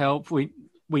give us help. We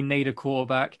need a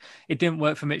quarterback. It didn't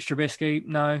work for Mitch Trubisky,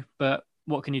 no, but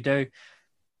what can you do?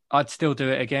 I'd still do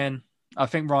it again. I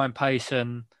think Ryan Pace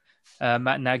and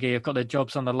Matt Nagy have got their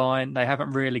jobs on the line. They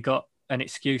haven't really got an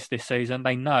excuse this season.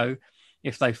 They know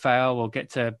if they fail or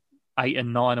get to 8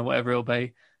 and 9 or whatever it'll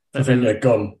be, I think they're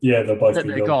gone. Yeah, they'll both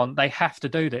be gone. They have to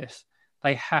do this.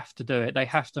 They have to do it. They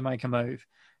have to make a move.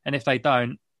 And if they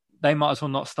don't, they might as well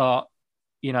not start.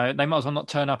 You know, they might as well not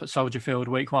turn up at Soldier Field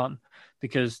week 1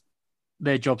 because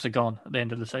their jobs are gone at the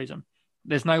end of the season.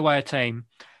 There's no way a team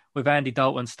with Andy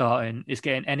Dalton starting is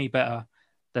getting any better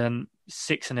than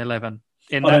 6 and 11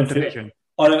 in that division.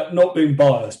 Not being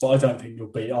biased, but I don't think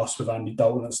you'll beat us with Andy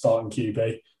Dalton at starting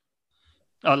QB.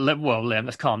 Well, Liam,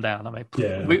 let's calm down. I mean,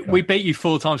 yeah, we beat you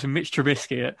 4 times with Mitch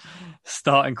Trubisky at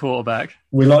starting quarterback.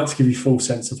 We like to give you full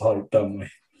sense of hope, don't we?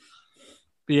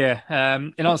 But yeah,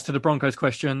 in answer to the Broncos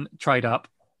question, trade up.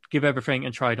 Give everything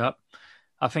and trade up.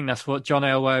 I think that's what John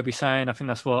Elway will be saying. I think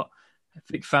that's what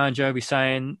Vic Fangio will be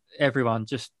saying. Everyone,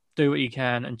 just do what you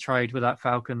can and trade with that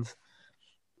Falcons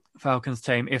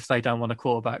team if they don't want a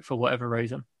quarterback for whatever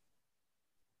reason.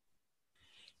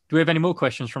 Do we have any more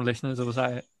questions from listeners, or was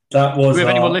that it? Do we have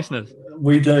any more listeners?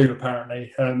 We do,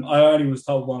 apparently. I only was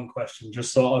told one question,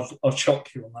 just so I'll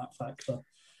shock you on that factor.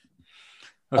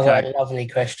 Okay. I've got a lovely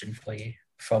question for you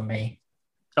from me.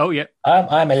 Oh, yeah.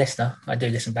 I'm a listener. I do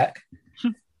listen back.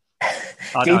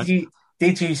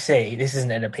 Did you see, this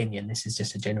isn't an opinion, this is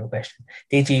just a general question.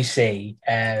 Did you see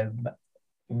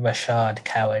Rashad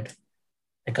Coward,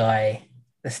 the guy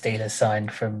the Steelers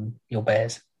signed from your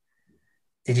Bears?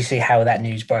 Did you see how that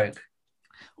news broke?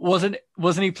 Wasn't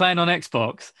he playing on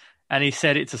Xbox and he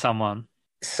said it to someone?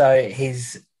 So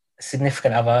his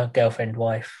significant other, girlfriend,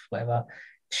 wife, whatever,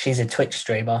 she's a Twitch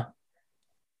streamer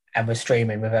and was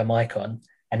streaming with her mic on,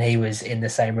 and he was in the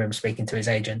same room speaking to his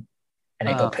agent, and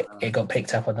it got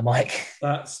picked up on the mic.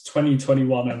 That's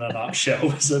 2021 in a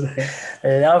nutshell, isn't it?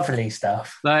 Lovely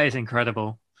stuff. That is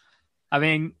incredible. I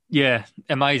mean, yeah,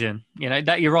 amazing. You know,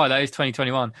 that you're right, that is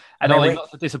 2021. And Ollie,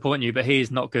 not to disappoint you, but he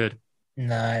is not good.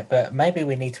 No, but maybe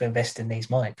we need to invest in these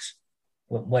mics.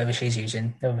 Whatever she's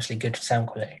using, they're obviously good sound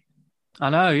quality. I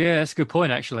know, yeah, that's a good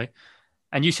point, actually.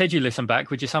 And you said you listen back,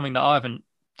 which is something that I haven't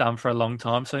done for a long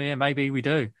time. So, yeah, maybe we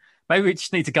do. Maybe we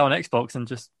just need to go on Xbox and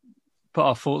just put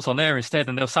our thoughts on there instead,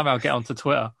 and they'll somehow get onto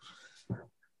Twitter.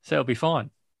 So it'll be fine.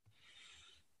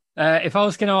 If I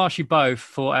was going to ask you both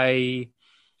for a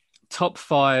top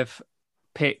 5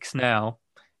 picks now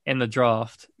in the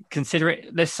draft, consider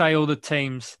it, let's say all the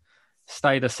teams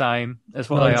stay the same as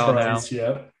what they are now.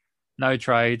 Yeah. No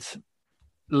trades.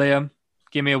 Liam,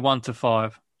 give me a 1 to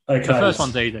 5. Okay. The first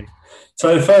one's easy.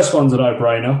 So the first one's a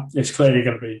no-brainer. It's clearly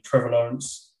going to be Trevor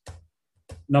Lawrence.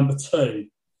 Number 2,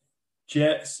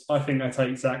 Jets. I think they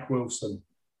take Zach Wilson.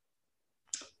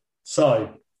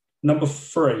 So, number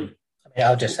 3.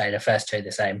 I'll just say the first 2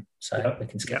 the same, so we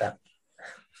can skip that.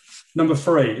 Number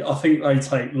 3, I think they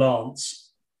take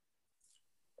Lance,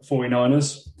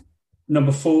 49ers.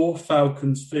 Number 4,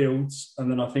 Falcons, Fields. And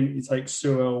then I think you take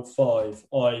Sewell 5.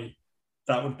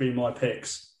 That would be my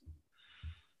picks.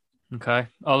 Okay.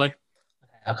 Ollie?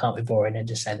 I can't be boring and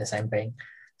just say the same thing.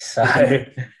 So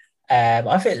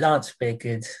I think Lance would be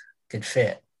a good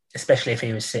fit, especially if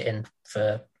he was sitting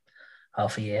for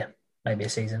half a year, maybe a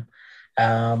season.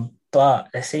 But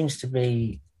there seems to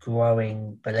be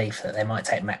growing belief that they might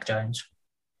take Mac Jones.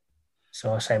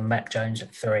 So I'll say Mac Jones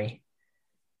at 3.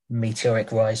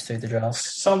 Meteoric rise through the draft.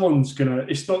 It's not going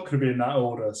to be in that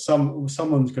order.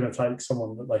 Someone's going to take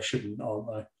someone that they shouldn't,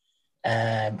 aren't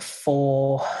they?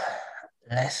 4,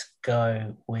 let's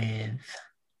go with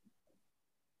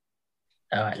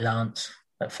Lance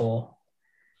at 4.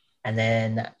 And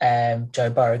then Joe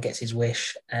Burrow gets his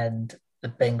wish and the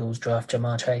Bengals draft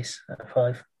Jamar Chase at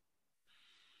 5.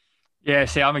 Yeah,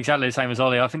 see, I'm exactly the same as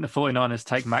Ollie. I think the 49ers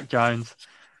take Mac Jones.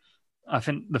 I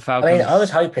think the Falcons... I was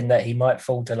hoping that he might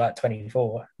fall to like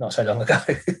 24 not so long ago.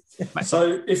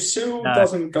 So if Sewell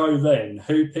doesn't go then,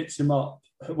 who picks him up?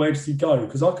 Where does he go?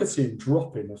 Because I could see him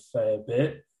dropping a fair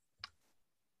bit.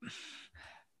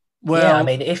 Well,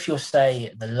 yeah, if you're,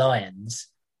 say, the Lions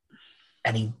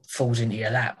and he falls into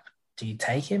your lap, do you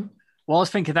take him? Well, I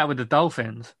was thinking that with the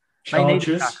Dolphins. Chargers.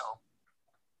 They need a tackle.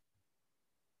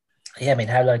 Yeah,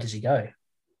 how low does he go?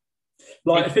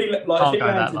 If he that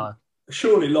low.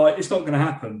 Surely, it's not going to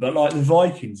happen. But the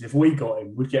Vikings, if we got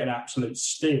him, would get an absolute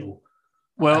steal.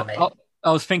 Well,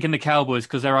 I was thinking the Cowboys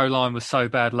because their O-line was so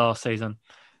bad last season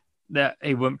that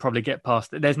he wouldn't probably get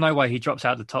past it. There's no way he drops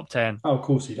out the top 10. Oh, of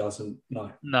course he doesn't.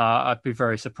 No, I'd be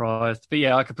very surprised. But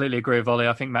yeah, I completely agree with Ollie.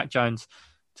 I think Mac Jones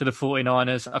to the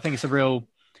 49ers. I think it's a real,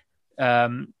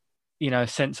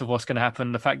 sense of what's going to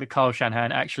happen. The fact that Kyle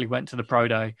Shanahan actually went to the Pro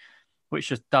Day, which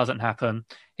just doesn't happen.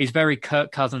 He's very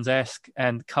Kirk Cousins-esque,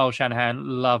 and Kyle Shanahan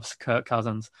loves Kirk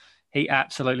Cousins. He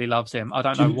absolutely loves him. I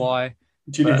don't know why.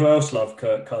 Do you know who else loved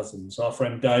Kirk Cousins? Our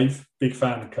friend Dave, big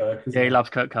fan of Kirk. Yeah, he loves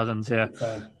Kirk Cousins, yeah.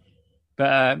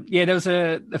 But there was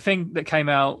a thing that came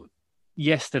out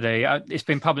yesterday. It's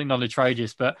been public knowledge for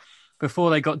ages, but before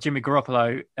they got Jimmy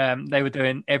Garoppolo, they were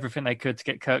doing everything they could to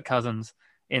get Kirk Cousins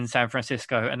in San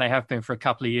Francisco, and they have been for a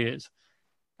couple of years.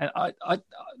 And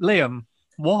Liam,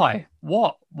 why?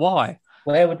 What? Why?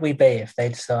 Where would we be if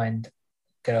they'd signed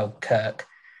good old Kirk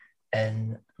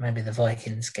and maybe the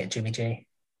Vikings get Jimmy G?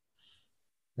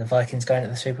 The Vikings going to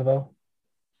the Super Bowl?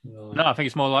 No, I think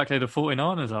it's more likely the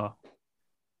 49ers are.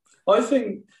 I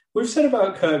think we've said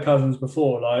about Kirk Cousins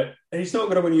before, he's not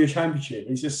going to win you a championship.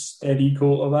 He's a steady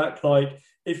quarterback.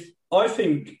 Here's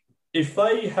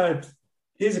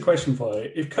a question for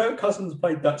you. If Kirk Cousins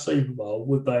played that Super Bowl,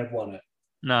 would they have won it?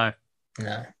 No.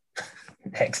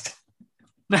 Next.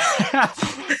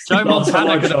 Joe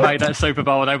Montana could have played that Super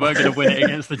Bowl and they weren't going to win it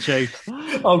against the Chiefs.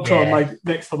 I'll try and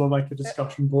next time I'll make a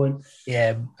discussion point.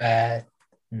 Yeah,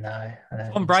 no.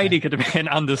 Tom Brady could have been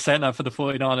under centre for the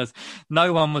 49ers.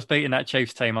 No one was beating that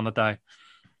Chiefs team on the day.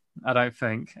 I don't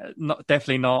think.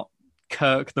 Definitely not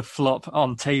Kirk the flop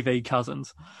on TV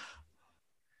Cousins.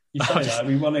 You say that.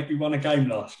 We won a game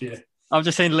last year. I've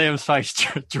just seen Liam's face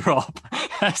drop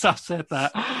as I've said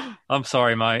that. I'm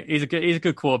sorry, mate. He's a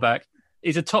good quarterback.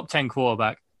 He's a top 10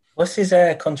 quarterback. What's his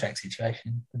contract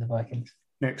situation with the Vikings?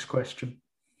 Next question.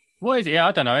 What is it? Yeah,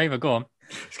 I don't know either. Go on.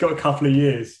 He's got a couple of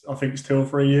years. I think it's 2 or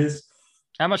 3 years.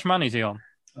 How much money is he on?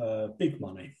 Big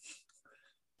money.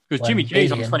 Because Jimmy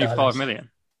G's on $25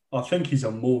 million. I think he's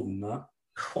on more than that.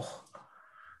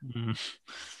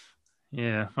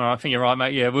 Yeah, all right, I think you're right,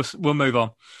 mate. Yeah, we'll move on.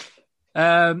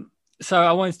 So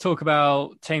I wanted to talk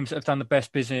about teams that have done the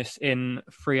best business in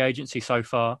free agency so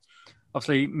far.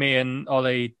 Obviously, me and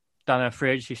Ollie done a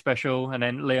free agency special, and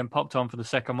then Liam popped on for the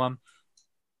second one,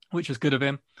 which was good of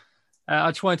him.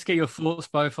 I just wanted to get your thoughts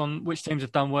both on which teams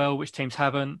have done well, which teams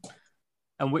haven't,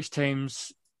 and which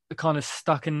teams are kind of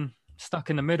stuck in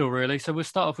the middle, really. So we'll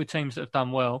start off with teams that have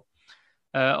done well.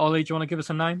 Ollie, do you want to give us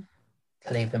a name?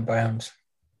 Cleveland Browns.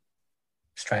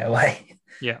 Straight away.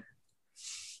 Yeah.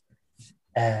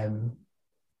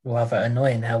 Rather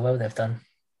annoying how well they've done.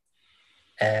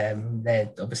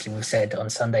 They're obviously, we've said on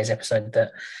Sunday's episode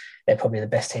that they're probably the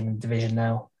best team in the division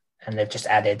now, and they've just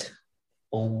added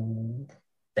all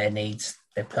their needs.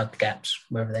 They've plugged gaps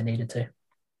wherever they needed to.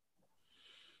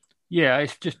 Yeah,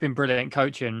 it's just been brilliant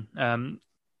coaching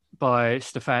by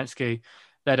Stefanski.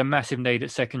 They had a massive need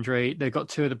at secondary. They've got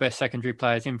two of the best secondary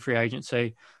players in free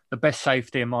agency. The best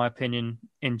safety, in my opinion,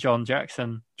 in John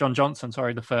Johnson,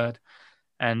 the third,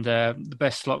 and the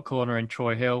best slot corner in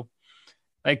Troy Hill.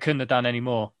 They couldn't have done any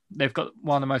more. They've got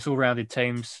one of the most all-rounded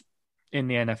teams in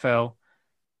the NFL.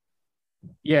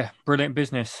 Yeah, brilliant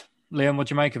business. Liam, what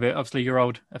do you make of it? Obviously, your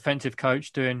old offensive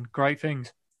coach doing great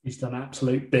things. He's done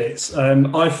absolute bits.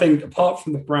 I think apart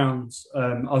from the Browns,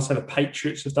 I'd say the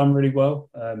Patriots have done really well.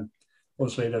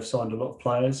 Obviously, they've signed a lot of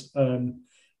players.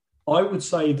 I would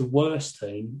say the worst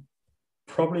team,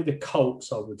 probably the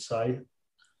Colts, I would say.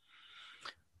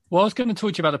 Well, I was going to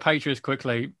talk to you about the Patriots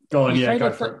quickly. Go on,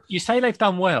 go for it. You say they've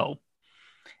done well.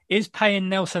 Is paying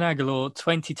Nelson Aguilar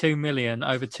 $22 million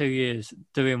over 2 years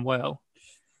doing well?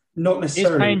 Not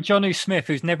necessarily. Is paying Jonnu Smith,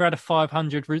 who's never had a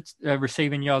 500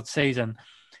 receiving yard season,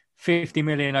 $50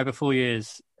 million over 4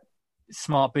 years,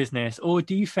 smart business? Or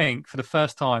do you think, for the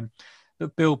first time,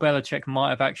 that Bill Belichick might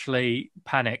have actually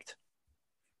panicked?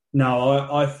 No,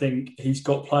 I think he's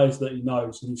got players that he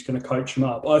knows and he's going to coach them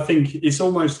up. I think it's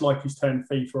almost like he's turned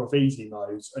FIFA off easy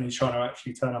modes and he's trying to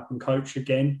actually turn up and coach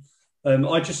again.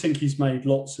 I just think he's made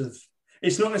lots of...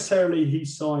 It's not necessarily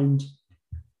he's signed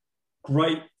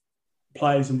great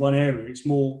players in one area. It's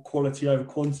more quality over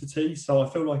quantity. So I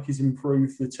feel like he's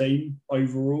improved the team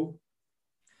overall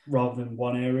rather than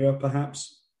one area,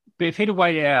 perhaps. But if he'd have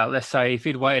waited out, let's say, if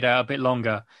he'd waited out a bit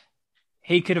longer,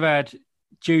 he could have had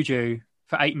Juju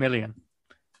for $8 million.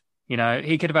 You know,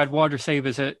 he could have had wide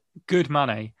receivers at good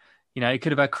money. You know, he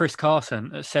could have had Chris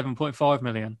Carson at $7.5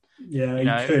 million. Yeah,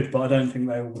 he could, but I don't think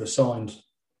they all would have signed.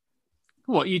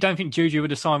 What, you don't think Juju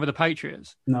would have signed with the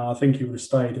Patriots? No, I think he would have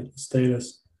stayed at the Steelers.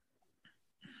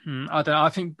 I don't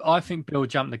know. I think Bill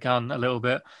jumped the gun a little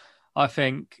bit. I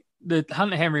think the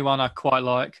Hunter Henry one I quite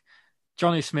like.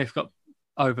 Johnny Smith got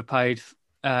overpaid.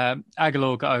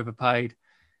 Aguilar got overpaid.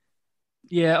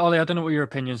 Yeah, Ollie, I don't know what your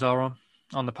opinions are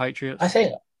on the Patriots. I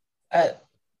think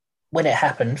when it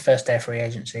happened, first day of free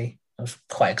agency, I was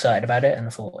quite excited about it and I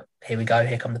thought, here we go,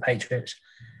 here come the Patriots.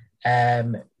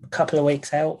 A couple of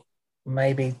weeks out,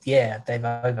 maybe, yeah, they've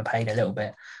overpaid a little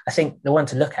bit. I think the one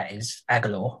to look at is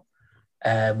Aguilar,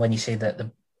 when you see that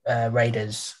the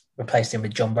Raiders replaced him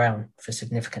with John Brown for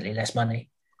significantly less money.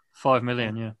 $5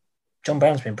 million, yeah. John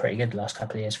Brown's been pretty good the last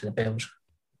couple of years for the Bills.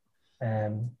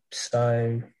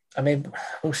 So, I mean,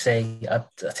 we'll see. I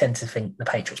tend to think the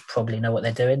Patriots probably know what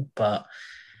they're doing, but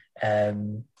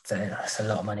it's a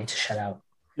lot of money to shell out.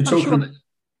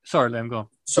 Sorry, Liam, go on.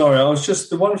 Sorry,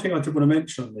 the one thing I did want to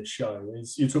mention on this show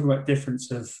is you're talking about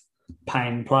difference of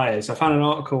paying players. I found an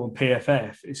article on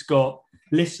PFF. It's got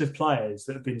lists of players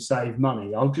that have been saved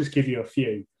money. I'll just give you a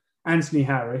few. Anthony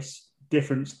Harris,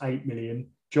 difference $8 million.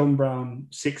 John Brown,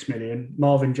 $6 million.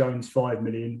 Marvin Jones, $5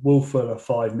 million. Will Fuller,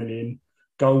 $5 million.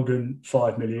 Golden,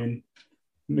 $5 million.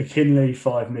 McKinley,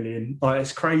 $5 million. Like,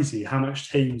 it's crazy how much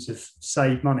teams have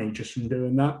saved money just from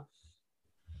doing that.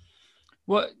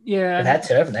 Well, yeah. They've had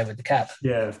to, haven't they, with the cap?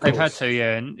 Yeah, of course. They've had to,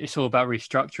 yeah, and it's all about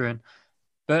restructuring.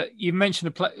 But you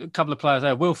mentioned a couple of players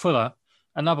there. Will Fuller,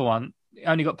 another one,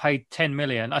 only got paid $10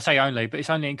 million. I say only, but it's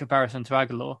only in comparison to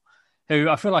Aguilar, who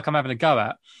I feel like I'm having a go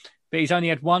at. But he's only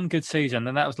had one good season,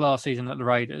 and that was last season at the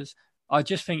Raiders. I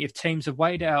just think if teams have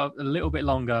waited out a little bit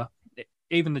longer,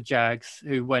 even the Jags,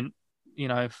 who went,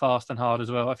 fast and hard as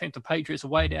well, I think the Patriots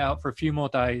have waited out for a few more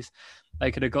days.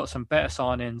 They could have got some better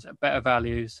signings, better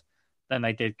values than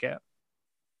they did get.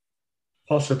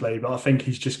 Possibly, but I think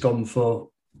he's just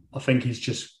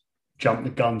jumped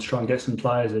the gun to try and get some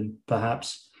players in,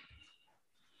 perhaps.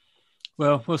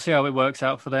 Well, we'll see how it works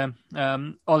out for them.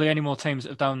 Ollie, any more teams that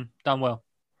have done well?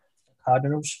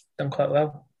 Cardinals done quite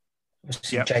well.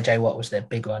 Yep. JJ Watt was their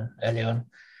big one early on.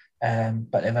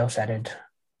 But they've also added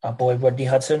our boy Rodney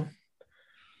Hudson,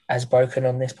 as broken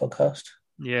on this podcast.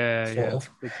 Yeah.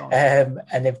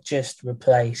 And they've just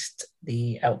replaced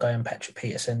the outgoing Patrick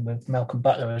Peterson with Malcolm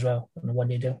Butler as well on the 1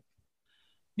 year deal.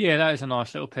 Yeah, that is a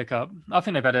nice little pickup. I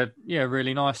think they've had a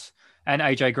really nice, and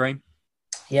AJ Green.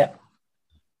 Yeah.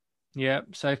 Yeah,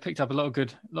 so they've picked up a lot of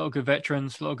good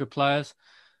veterans, a lot of good players.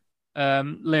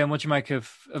 Liam, what do you make of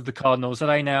the Cardinals? Are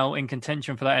they now in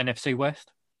contention for that NFC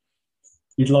West?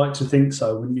 You'd like to think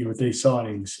so, wouldn't you, with these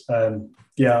signings?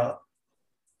 Yeah.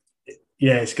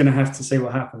 Yeah, it's going to have to see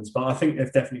what happens, but I think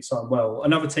they've definitely signed well.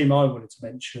 Another team I wanted to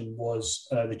mention was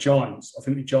the Giants. I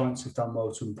think the Giants have done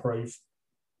well to improve.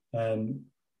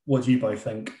 What do you both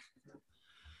think?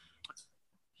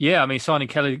 Yeah, I mean, signing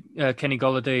Kenny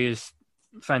Golladay is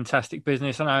fantastic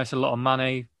business. I know it's a lot of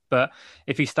money, but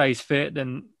if he stays fit,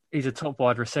 then he's a top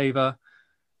wide receiver.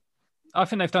 I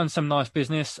think they've done some nice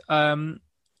business. I'm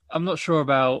not sure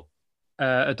about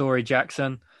Adoree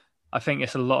Jackson. I think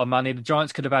it's a lot of money. The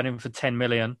Giants could have had him for 10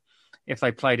 million if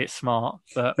they played it smart.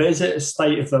 But is it a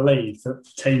state of the league that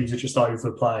teams are just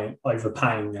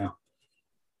overpaying now?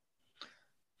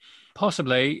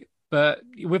 Possibly, but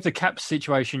with the cap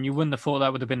situation, you wouldn't have thought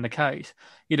that would have been the case.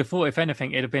 You'd have thought, if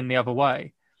anything, it'd have been the other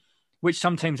way, which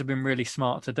some teams have been really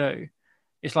smart to do.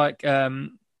 It's like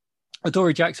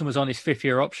Adoree Jackson was on his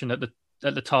 5th-year option at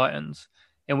the Titans,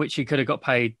 in which he could have got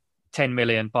paid 10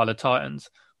 million by the Titans,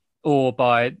 or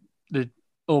by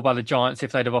the Giants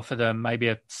if they'd have offered him maybe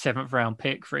a 7th-round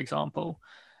pick, for example,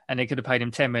 and they could have paid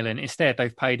him 10 million. Instead,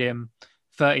 they've paid him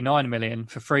 39 million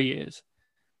for 3 years.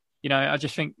 You know, I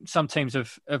just think some teams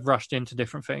have rushed into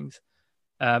different things,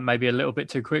 maybe a little bit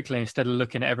too quickly, instead of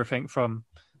looking at everything from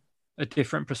a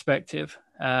different perspective.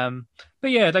 But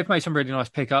yeah, they've made some really nice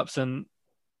pickups, and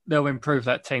they'll improve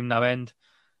that team no end.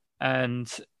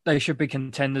 And they should be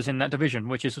contenders in that division,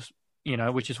 which is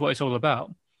what it's all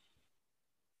about.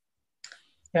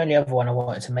 The only other one I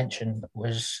wanted to mention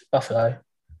was Buffalo,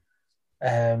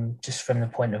 just from the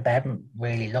point of they haven't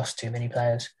really lost too many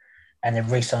players, and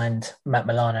they've re-signed Matt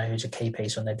Milano, who's a key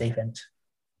piece on their defense.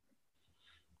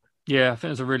 Yeah, I think it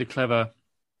was a really clever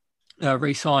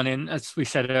re-signing. As we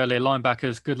said earlier,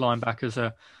 good linebackers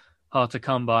are hard to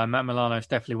come by. Matt Milano is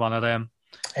definitely one of them.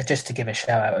 And just to give a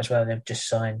shout out as well, they've just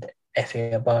signed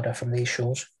Efe Abada from these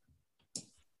shores.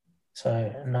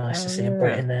 So nice to see a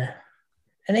Brit in there.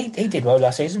 And he did well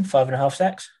last season, 5.5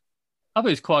 sacks. I thought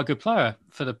he was quite a good player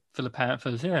for the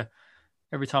Panthers. Yeah,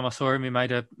 every time I saw him, he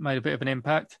made a bit of an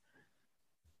impact.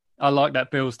 I like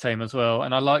that Bills team as well,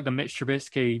 and I like the Mitch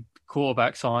Trubisky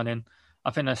quarterback signing.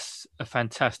 I think that's a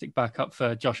fantastic backup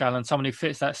for Josh Allen. Someone who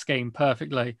fits that scheme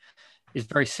perfectly. Is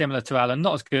very similar to Allen,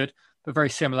 not as good, but very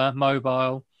similar.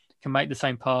 Mobile, can make the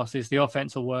same passes. The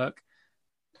offense will work.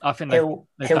 I think he'll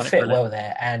fit well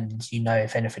there, and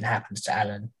if anything happens to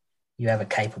Allen, you have a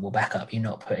capable backup. You're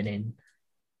not putting in,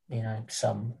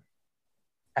 some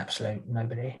absolute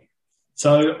nobody.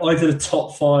 So I did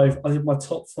my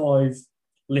top 5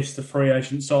 list of free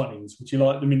agent signings. Would you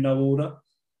like them in no order?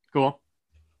 Go on.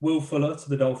 Will Fuller to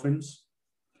the Dolphins,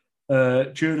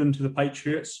 Jordan to the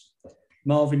Patriots,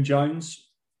 Marvin Jones,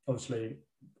 obviously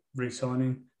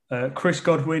re-signing, Chris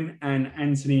Godwin and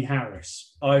Anthony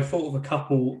Harris. I thought of a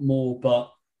couple more,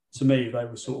 but to me, they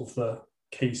were sort of the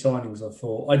key signings, I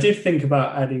thought. I did think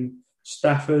about adding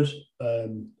Stafford,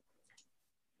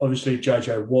 obviously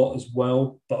JJ Watt as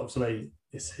well, but obviously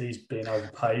he's being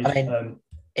overpaid. I mean,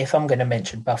 if I'm going to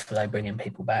mention Buffalo bringing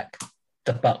people back,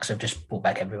 the Bucs have just brought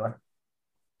back everyone.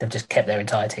 They've just kept their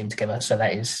entire team together, so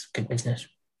that is good business.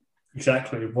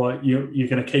 Exactly. Well, you're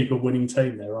going to keep a winning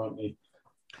team there, aren't you?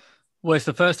 Well, it's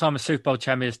the first time a Super Bowl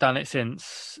champion has done it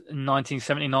since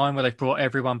 1979, where they've brought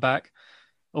everyone back,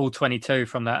 all 22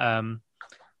 from that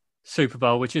Super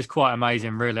Bowl, which is quite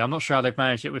amazing, really. I'm not sure how they've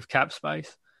managed it with cap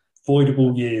space.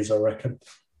 Voidable years, I reckon.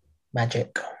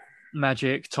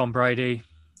 Magic, Tom Brady,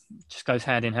 just goes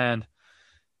hand in hand.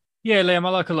 Yeah, Liam, I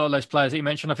like a lot of those players that you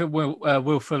mentioned. I think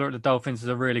Will Fuller at the Dolphins is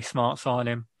a really smart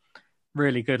signing.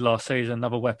 Really good last season,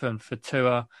 another weapon for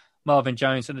Tua. Marvin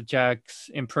Jones at the Jags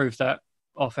improved that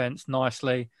offense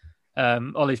nicely.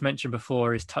 Ollie's mentioned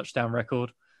before his touchdown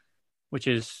record, which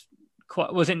is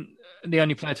wasn't the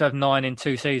only player to have 9 in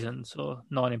 2 seasons or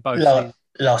 9 in both seasons.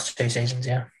 Last 2 seasons,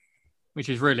 yeah. Which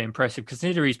is really impressive,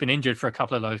 considering he's been injured for a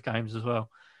couple of those games as well.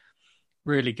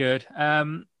 Really good. I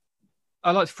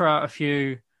like to throw out a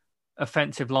few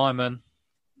offensive linemen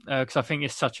because I think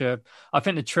I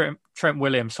think the Trent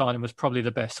Williams signing was probably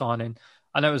the best signing.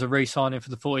 I know it was a re-signing for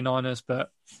the 49ers,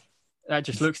 but that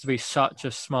just looks to be such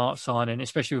a smart signing,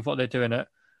 especially with what they're doing at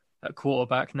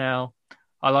quarterback now.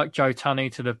 I like Joe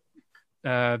Tunney to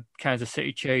the Kansas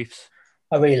City Chiefs.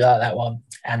 I really like that one.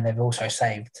 And they've also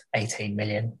saved $18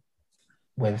 million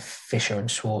with Fisher and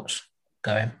Schwartz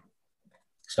going.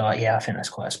 So, yeah, I think that's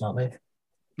quite a smart move.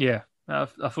 Yeah, I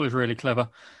thought it was really clever.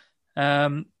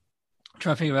 Trying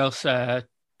to think who else.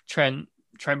 Trent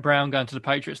Brown going to the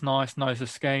Patriots, nice, knows the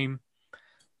scheme.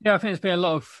 Yeah, I think there's been a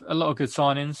lot of good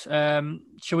signings.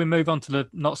 Shall we move on to the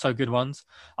not so good ones?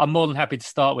 I'm more than happy to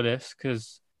start with this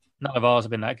because none of ours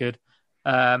have been that good.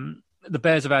 The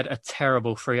Bears have had a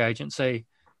terrible free agency.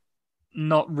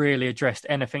 not really addressed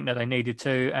anything that they needed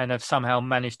to, and have somehow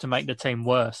managed to make the team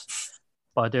worse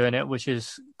by doing it, which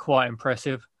is quite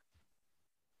impressive.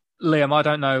 Liam, I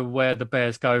don't know where the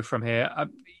Bears go from here.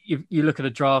 You look at the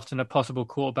draft and a possible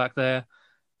quarterback there,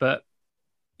 but,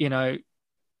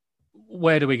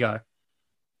 where do we go?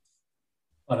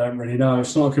 I don't really know.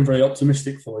 It's not looking very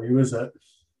optimistic for you, is it?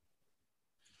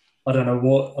 I don't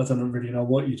really know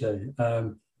what you do.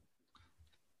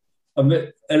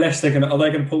 Unless are they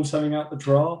going to pull something out the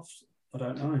draft? I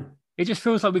don't know. It just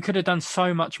feels like we could have done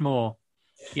so much more.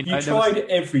 You tried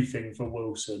everything for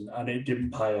Wilson and it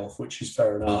didn't pay off, which is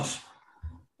fair enough.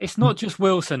 It's not just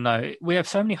Wilson, though. We have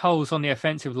so many holes on the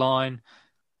offensive line.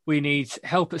 We need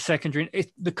help at secondary.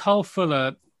 The Kyle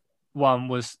Fuller one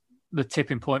was the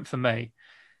tipping point for me.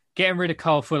 Getting rid of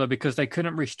Kyle Fuller because they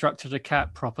couldn't restructure the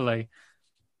cap properly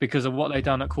because of what they'd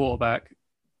done at quarterback,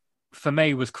 for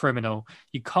me, was criminal.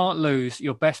 You can't lose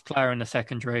your best player in the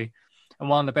secondary and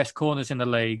one of the best corners in the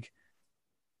league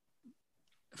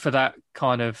for that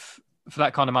kind of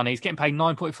money. He's getting paid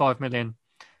 $9.5 million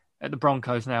at the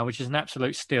Broncos now, which is an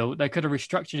absolute steal. They could have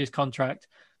restructured his contract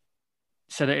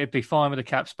so that it'd be fine with the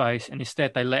cap space, and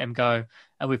instead they let him go,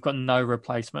 and we've got no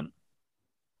replacement.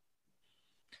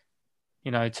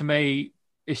 To me,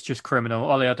 it's just criminal.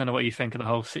 Ollie, I don't know what you think of the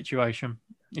whole situation,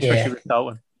 especially with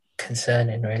Dalton.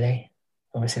 Concerning, really.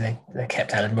 Obviously, they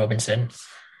kept Allen Robinson.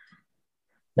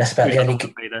 That's about the only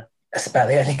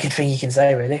good thing you can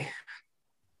say, really.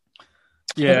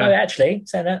 Yeah. No, actually,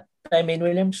 saying that, Damien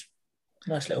Williams,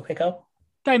 nice little pickup.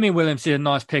 Damien Williams is a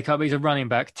nice pickup. He's a running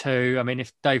back too. I mean,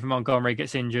 if David Montgomery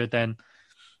gets injured, then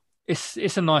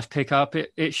it's a nice pickup.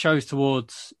 It shows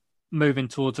towards moving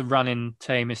towards a running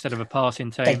team instead of a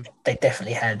passing team. They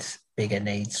definitely had bigger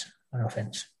needs on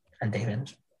offense and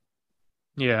defense.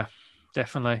 Yeah,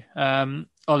 definitely.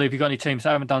 Ollie, have you got any teams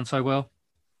that haven't done so well?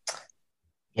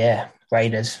 Yeah,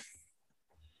 Raiders,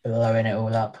 blowing it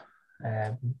all up.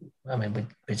 We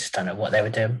just don't know what they were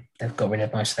doing. They've got rid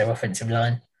of most of their offensive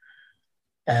line.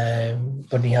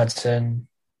 Rodney Hudson,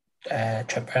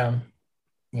 Trent Brown.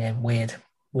 Yeah, weird.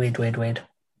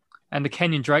 And the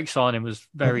Kenyon Drake signing was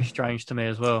very strange to me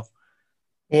as well.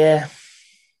 Yeah.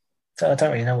 So I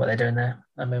don't really know what they're doing there.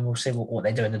 I mean, we'll see what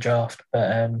they do in the draft,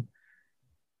 but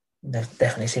they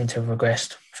definitely seem to have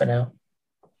regressed for now.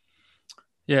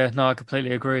 Yeah, no, I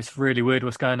completely agree. It's really weird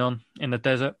what's going on in the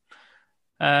desert.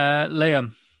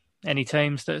 Liam, any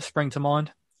teams that spring to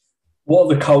mind? What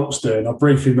are the Colts doing? I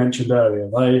briefly mentioned earlier.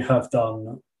 They have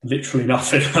done literally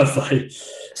nothing, have they?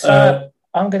 So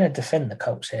I'm going to defend the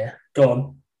Colts here. Go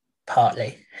on.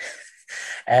 Partly.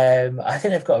 I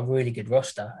think they've got a really good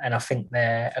roster, and I think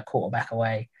they're a quarterback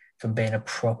away from being a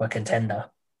proper contender.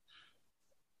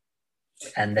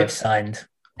 And they've signed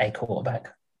a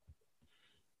quarterback.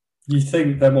 You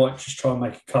think they might just try and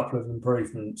make a couple of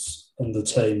improvements on the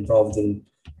team rather than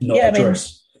not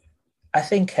address? I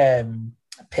think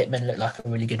Pittman looked like a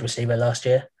really good receiver last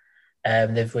year.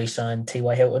 They've re-signed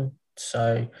T.Y. Hilton.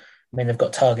 So, they've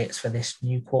got targets for this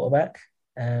new quarterback.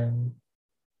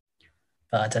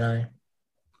 But I don't know.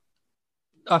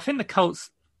 I think the Colts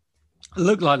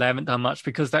look like they haven't done much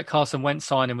because that Carson Wentz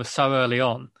signing was so early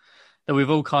on that we've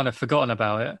all kind of forgotten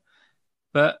about it.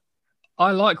 But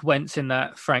I like Wentz in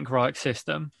that Frank Reich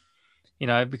system,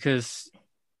 because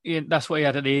that's what he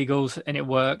had at the Eagles and it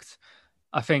worked.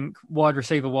 I think wide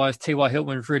receiver wise, T.Y.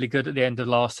 Hilton was really good at the end of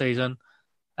last season.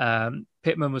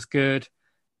 Pittman was good.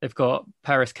 They've got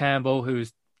Paris Campbell,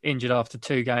 who's injured after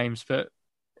 2 games, but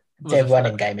their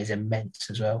running game is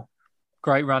immense as well.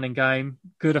 Great running game,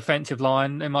 good offensive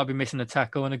line. They might be missing a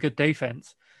tackle and a good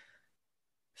defense.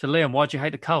 So, Liam, why do you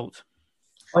hate the Colts?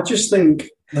 I just think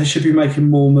they should be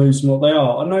making more moves than what they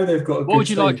are. I know they've got a good What would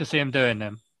you team. like to see them doing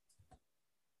then?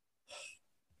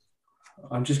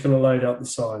 I'm just going to load up the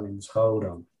signings. Hold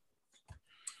on.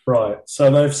 Right,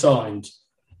 so they've signed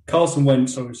Carson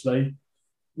Wentz, obviously,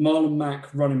 Marlon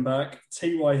Mack, running back,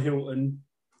 T.Y. Hilton,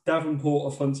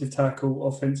 Davenport, offensive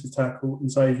tackle,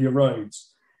 and Xavier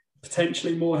Rhodes.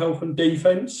 Potentially more help on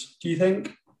defense, do you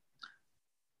think?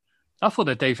 I thought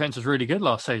their defense was really good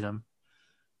last season.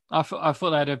 I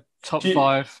thought they had a top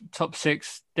 5, top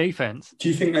 6 defense. Do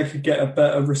you think they could get a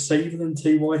better receiver than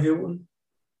T.Y. Hilton?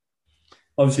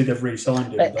 Obviously, they've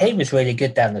re-signed him. But he was really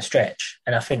good down the stretch,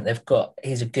 and I think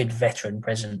he's a good veteran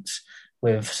presence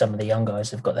with some of the young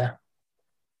guys they've got there.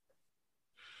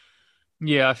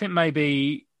 Yeah, I think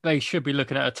maybe they should be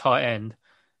looking at a tight end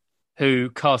who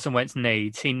Carson Wentz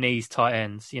needs. He needs tight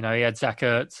ends. He had Zach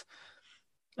Ertz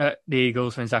at the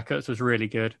Eagles when Zach Ertz was really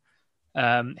good.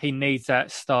 He needs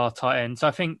that star tight end. So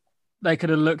I think they could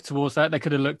have looked towards that. They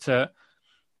could have looked at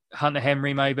Hunter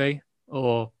Henry maybe,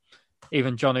 or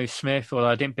even Jonnu Smith, although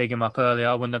I didn't big him up earlier.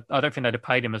 I don't think they'd have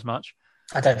paid him as much.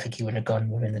 I don't think he would have gone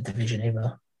within the division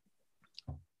either.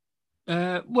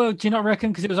 Well, do you not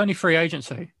reckon? Because it was only free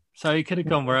agency, so he could have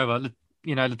gone wherever. The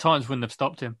Titans wouldn't have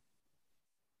stopped him.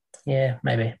 Yeah,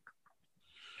 maybe.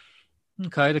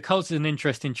 Okay, the Colts is an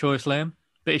interesting choice, Liam,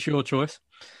 but it's your choice.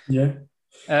 Yeah.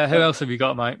 Who else have you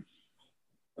got, mate?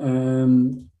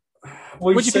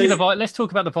 What do you think of the Let's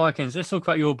talk about the Vikings. Let's talk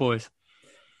about your boys.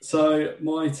 So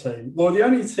my team. Well, the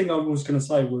only thing I was going to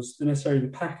say was necessarily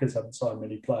the Packers haven't signed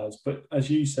many players, but as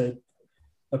you said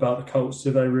about the Colts,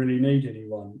 do they really need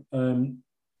anyone?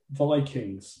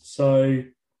 Vikings. So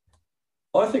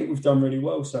I think we've done really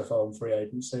well so far on free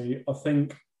agency. I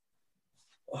think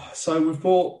so. We've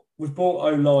bought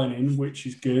O-line in, which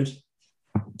is good.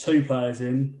 2 players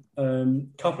in,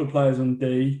 couple of players on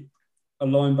D, a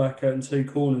linebacker and 2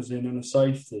 corners in, and a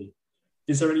safety.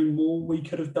 Is there any more we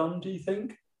could have done, do you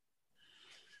think?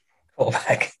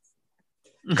 Quarterback.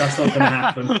 That's not going to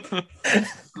happen.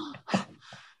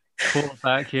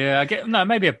 Quarterback, yeah. I get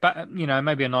maybe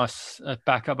maybe a nice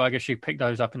backup. I guess you pick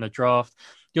those up in the draft.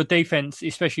 Your defense,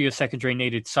 especially your secondary,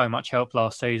 needed so much help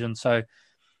last season. So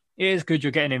it is good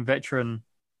you're getting in veteran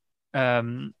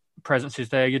presences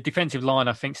there. Your defensive line,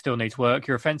 I think, still needs work.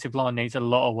 Your offensive line needs a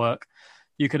lot of work.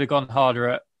 You could have gone harder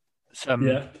at some.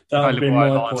 Yeah, that would be my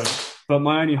point. But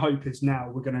my only hope is now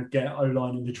we're going to get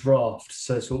O-line in the draft.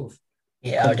 So sort of.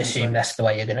 Yeah, I would assume that's the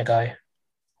way you're going to go.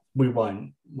 We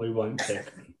won't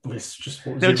pick.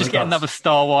 They'll just get another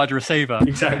star wide receiver.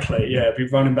 Exactly. Yeah, be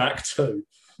running back 2.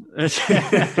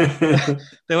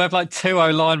 They'll have like 2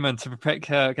 O-linemen to protect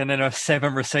Kirk, and then have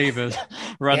 7 receivers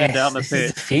running down the pitch. This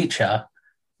is the future.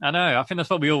 I know. I think that's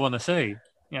what we all want to see.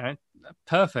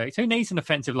 Perfect. Who needs an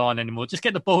offensive line anymore? Just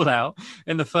get the ball out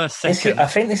in the first second. I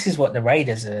think this is what the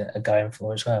Raiders are going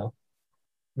for as well.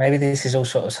 Maybe this is all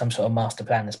some sort of master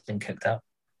plan that's been cooked up.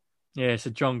 Yeah, it's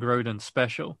a John Gruden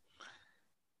special.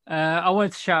 I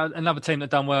wanted to shout out another team that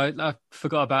done well. I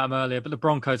forgot about them earlier, but the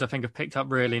Broncos, I think, have picked up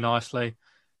really nicely.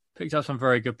 Picked up some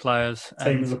very good players.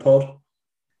 Team of the pod.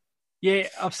 Yeah,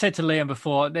 I've said to Liam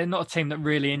before, they're not a team that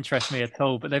really interests me at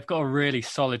all, but they've got a really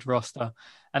solid roster.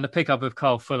 And the pickup of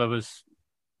Kyle Fuller was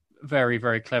very,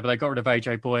 very clever. They got rid of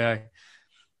AJ Boye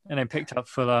and then picked up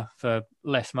Fuller for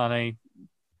less money.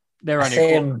 I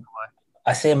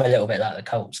see him a little bit like the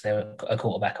Colts. They're a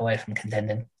quarterback away from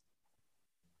contending.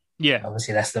 Yeah.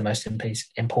 Obviously, that's the most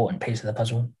important piece of the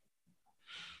puzzle.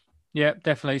 Yeah,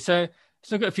 definitely. So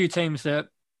got a few teams that,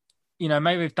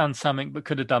 maybe have done something but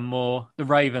could have done more. The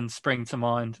Ravens spring to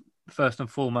mind, first and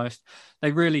foremost.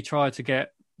 They really tried to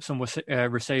get some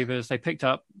receivers. They picked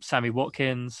up Sammy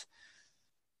Watkins.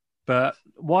 But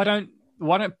why don't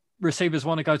receivers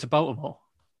want to go to Baltimore?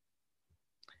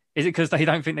 Is it because they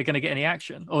don't think they're going to get any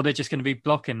action, or they're just going to be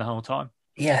blocking the whole time?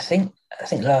 Yeah, I think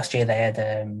last year they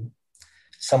had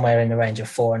somewhere in the range of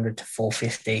 400 to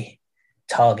 450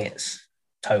 targets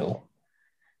total.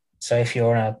 So if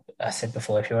you're on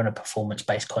a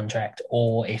performance-based contract,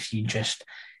 or if you just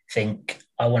think,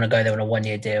 I want to go there on a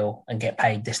 1-year deal and get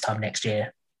paid this time next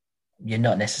year, you're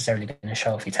not necessarily going to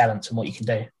show off your talents and what you can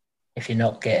do if you're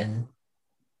not getting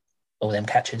all them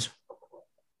catches.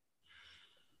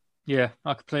 Yeah,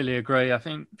 I completely agree. I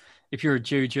think if you're a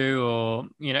Juju or,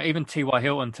 even T.Y.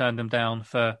 Hilton turned them down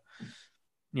for,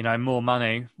 more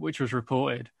money, which was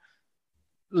reported.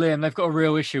 Liam, they've got a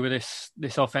real issue with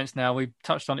this offense now. We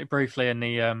touched on it briefly in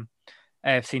the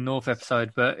AFC North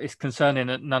episode, but it's concerning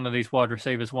that none of these wide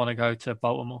receivers want to go to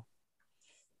Baltimore.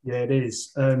 Yeah, it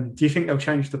is. Do you think they'll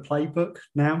change the playbook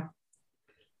now?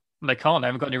 They can't. They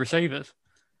haven't got any receivers.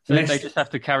 So they just have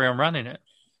to carry on running it.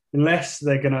 Unless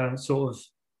they're going to sort of,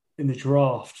 in the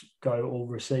draft, go all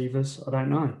receivers. I don't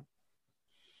know.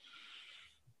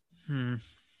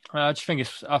 I think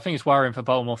it's worrying for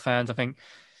Baltimore fans. I think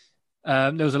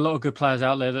there was a lot of good players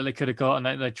out there that they could have got,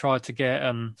 and they tried to get.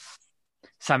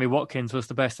 Sammy Watkins was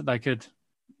the best that they could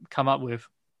come up with.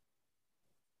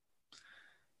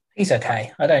 He's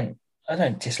okay. I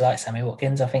don't dislike Sammy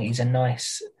Watkins. I think he's a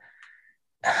nice,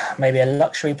 maybe a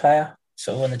luxury player.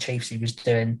 Sort of on the Chiefs, he was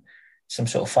doing some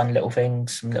sort of fun little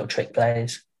things, some little trick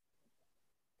plays.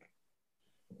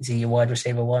 Is he your wide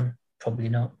receiver 1? Probably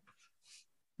not.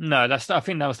 No, I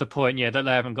think that was the point. Yeah, that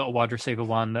they haven't got a wide receiver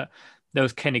 1. That there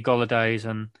was Kenny Golladay's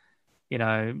and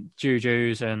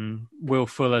Juju's and Will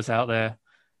Fuller's out there,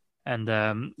 and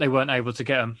they weren't able to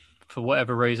get them for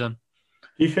whatever reason.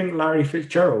 Do you think Larry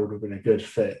Fitzgerald would have been a good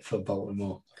fit for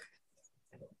Baltimore?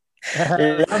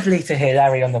 Lovely to hear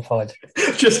Larry on the pod.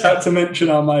 Just had to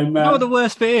mention our main man. Oh, the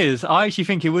worst bit is, I actually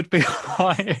think he would be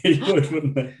right. He would,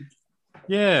 wouldn't he?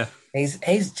 Yeah. He's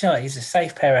a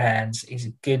safe pair of hands. He's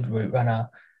a good route runner.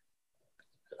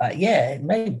 Yeah,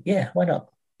 maybe. Yeah, why not?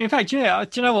 In fact, yeah,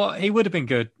 do you know what? He would have been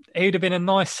good. He would have been a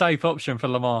nice, safe option for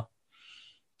Lamar.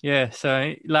 Yeah,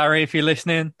 so Larry, if you're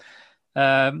listening,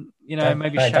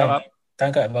 maybe shout up.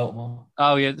 Don't go to Baltimore.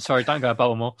 Oh, yeah, sorry, don't go to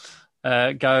Baltimore.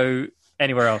 Go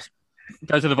anywhere else.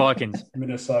 Go to the Vikings.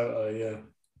 Minnesota, yeah.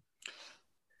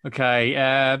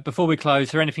 Okay, before we close,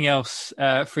 is there anything else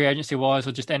free agency-wise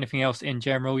or just anything else in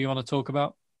general you want to talk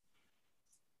about?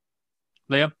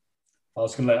 Liam? I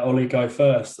was going to let Ollie go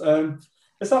first.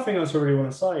 There's nothing else I really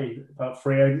want to say about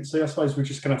free agency. I suppose we're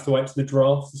just going to have to wait for the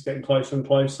draft. It's getting closer and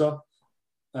closer.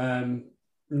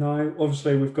 No,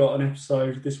 obviously we've got an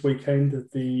episode this weekend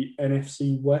of the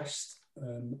NFC West.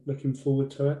 Looking forward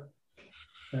to it.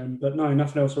 But no,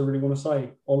 nothing else I really want to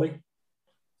say. Ollie?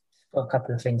 Got a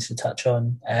couple of things to touch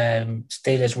on.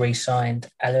 Steelers re-signed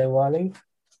Aluwalu,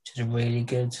 which is a really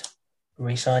good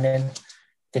re-signing.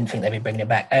 Didn't think they'd be bringing it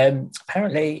back.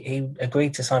 Apparently, he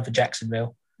agreed to sign for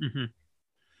Jacksonville. Mm-hmm.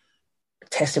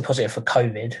 Tested positive for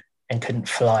COVID and couldn't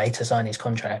fly to sign his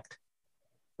contract.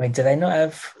 I mean, do they not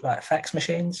have like fax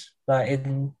machines like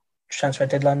in transfer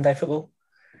deadline day football?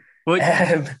 Well,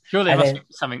 surely it must be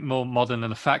something more modern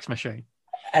than a fax machine.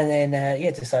 And then,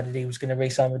 decided he was going to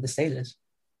re-sign with the Steelers.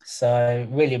 So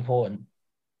really important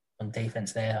on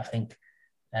defense there, I think.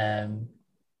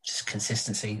 Just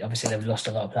consistency. Obviously, they've lost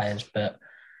a lot of players, but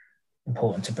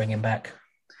important to bring him back.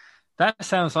 That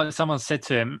sounds like someone said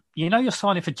to him, you're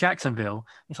signing for Jacksonville.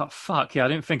 He's like, fuck, yeah, I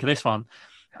didn't think of this one.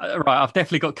 Right, I've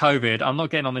definitely got COVID. I'm not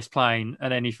getting on this plane.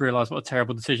 And then he's realised what a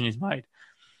terrible decision he's made.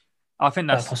 I think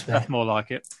that's more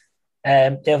like it.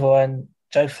 The other one,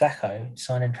 Joe Flacco,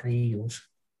 signing for the Eagles.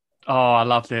 Oh, I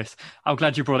love this. I'm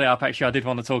glad you brought it up, actually. I did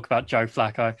want to talk about Joe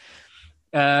Flacco.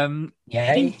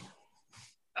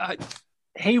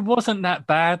 He wasn't that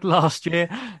bad last year.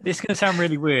 This is going to sound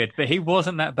really weird, but he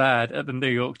wasn't that bad at the New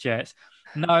York Jets.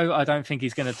 No, I don't think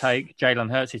he's going to take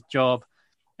Jalen Hurts' job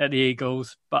at the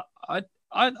Eagles, but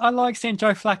I like seeing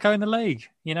Joe Flacco in the league.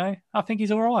 I think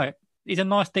he's all right. He's a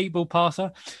nice deep ball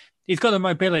passer. He's got the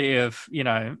mobility of,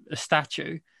 a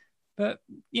statue. But,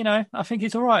 I think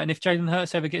he's all right. And if Jalen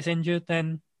Hurts ever gets injured,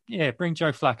 then, yeah, bring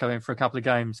Joe Flacco in for a couple of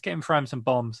games. Get him throwing some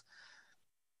bombs.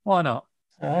 Why not?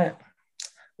 All right.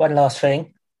 One last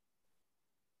thing.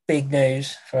 Big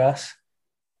news for us.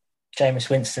 Jameis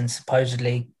Winston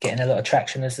supposedly getting a lot of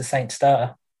traction as the Saints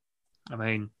starter. I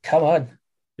mean... Come on.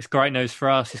 It's great news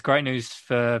for us. It's great news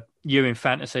for you in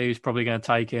fantasy who's probably going to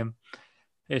take him.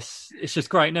 It's just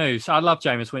great news. I love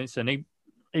Jameis Winston.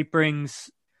 He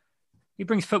brings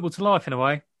football to life in a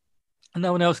way. And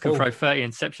no one else can throw 30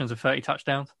 interceptions or 30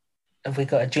 touchdowns. Have we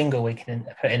got a jingle we can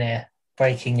put in here?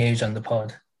 Breaking news on the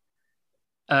pod.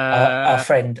 Our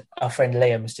friend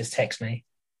Liam's just texted me.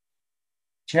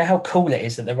 Do you know how cool it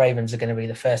is that the Ravens are going to be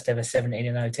the first ever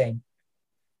 17-0 team?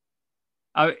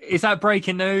 Oh, is that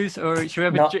breaking news, or should we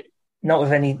have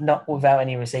not without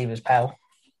any receivers, pal?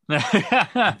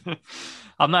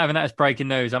 I'm not having that as breaking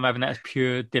news. I'm having that as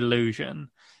pure delusion.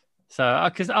 So,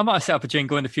 because I might set up a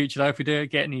jingle in the future, though, if we do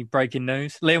get any breaking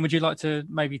news. Liam, would you like to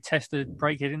maybe test the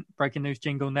breaking news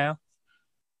jingle now?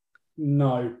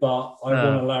 No, but I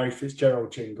want a Larry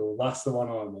Fitzgerald jingle. That's the one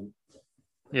I want.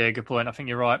 Yeah, good point. I think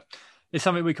you're right. It's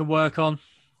something we can work on.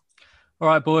 All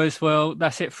right, boys. Well,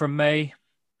 that's it from me.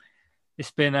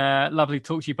 It's been lovely to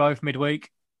talk to you both midweek.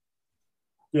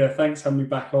 Yeah, thanks for having me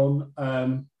back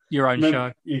on. Your own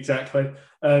show. Exactly.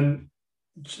 The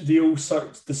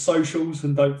socials,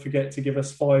 and don't forget to give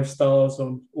us 5 stars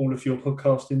on all of your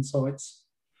podcast insights.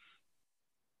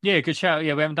 Yeah, good shout.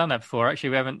 Yeah, we haven't done that before.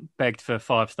 Actually, we haven't begged for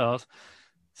 5 stars.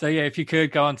 So, yeah, if you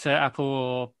could go onto Apple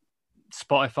or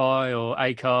Spotify or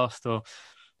Acast or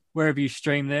wherever you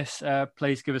stream this,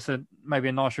 please give us maybe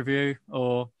a nice review.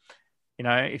 Or,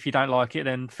 if you don't like it,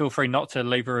 then feel free not to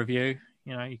leave a review.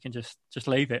 You can just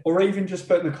leave it. Or even just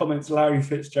put in the comments, Larry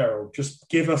Fitzgerald. Just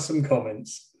give us some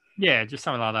comments. Yeah, just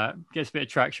something like that. Gets a bit of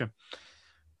traction.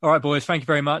 All right, boys. Thank you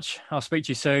very much. I'll speak to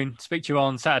you soon. Speak to you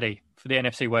on Saturday for the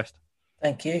NFC West.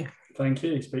 Thank you. Thank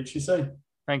you. Speak to you soon.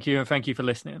 Thank you, and thank you for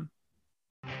listening.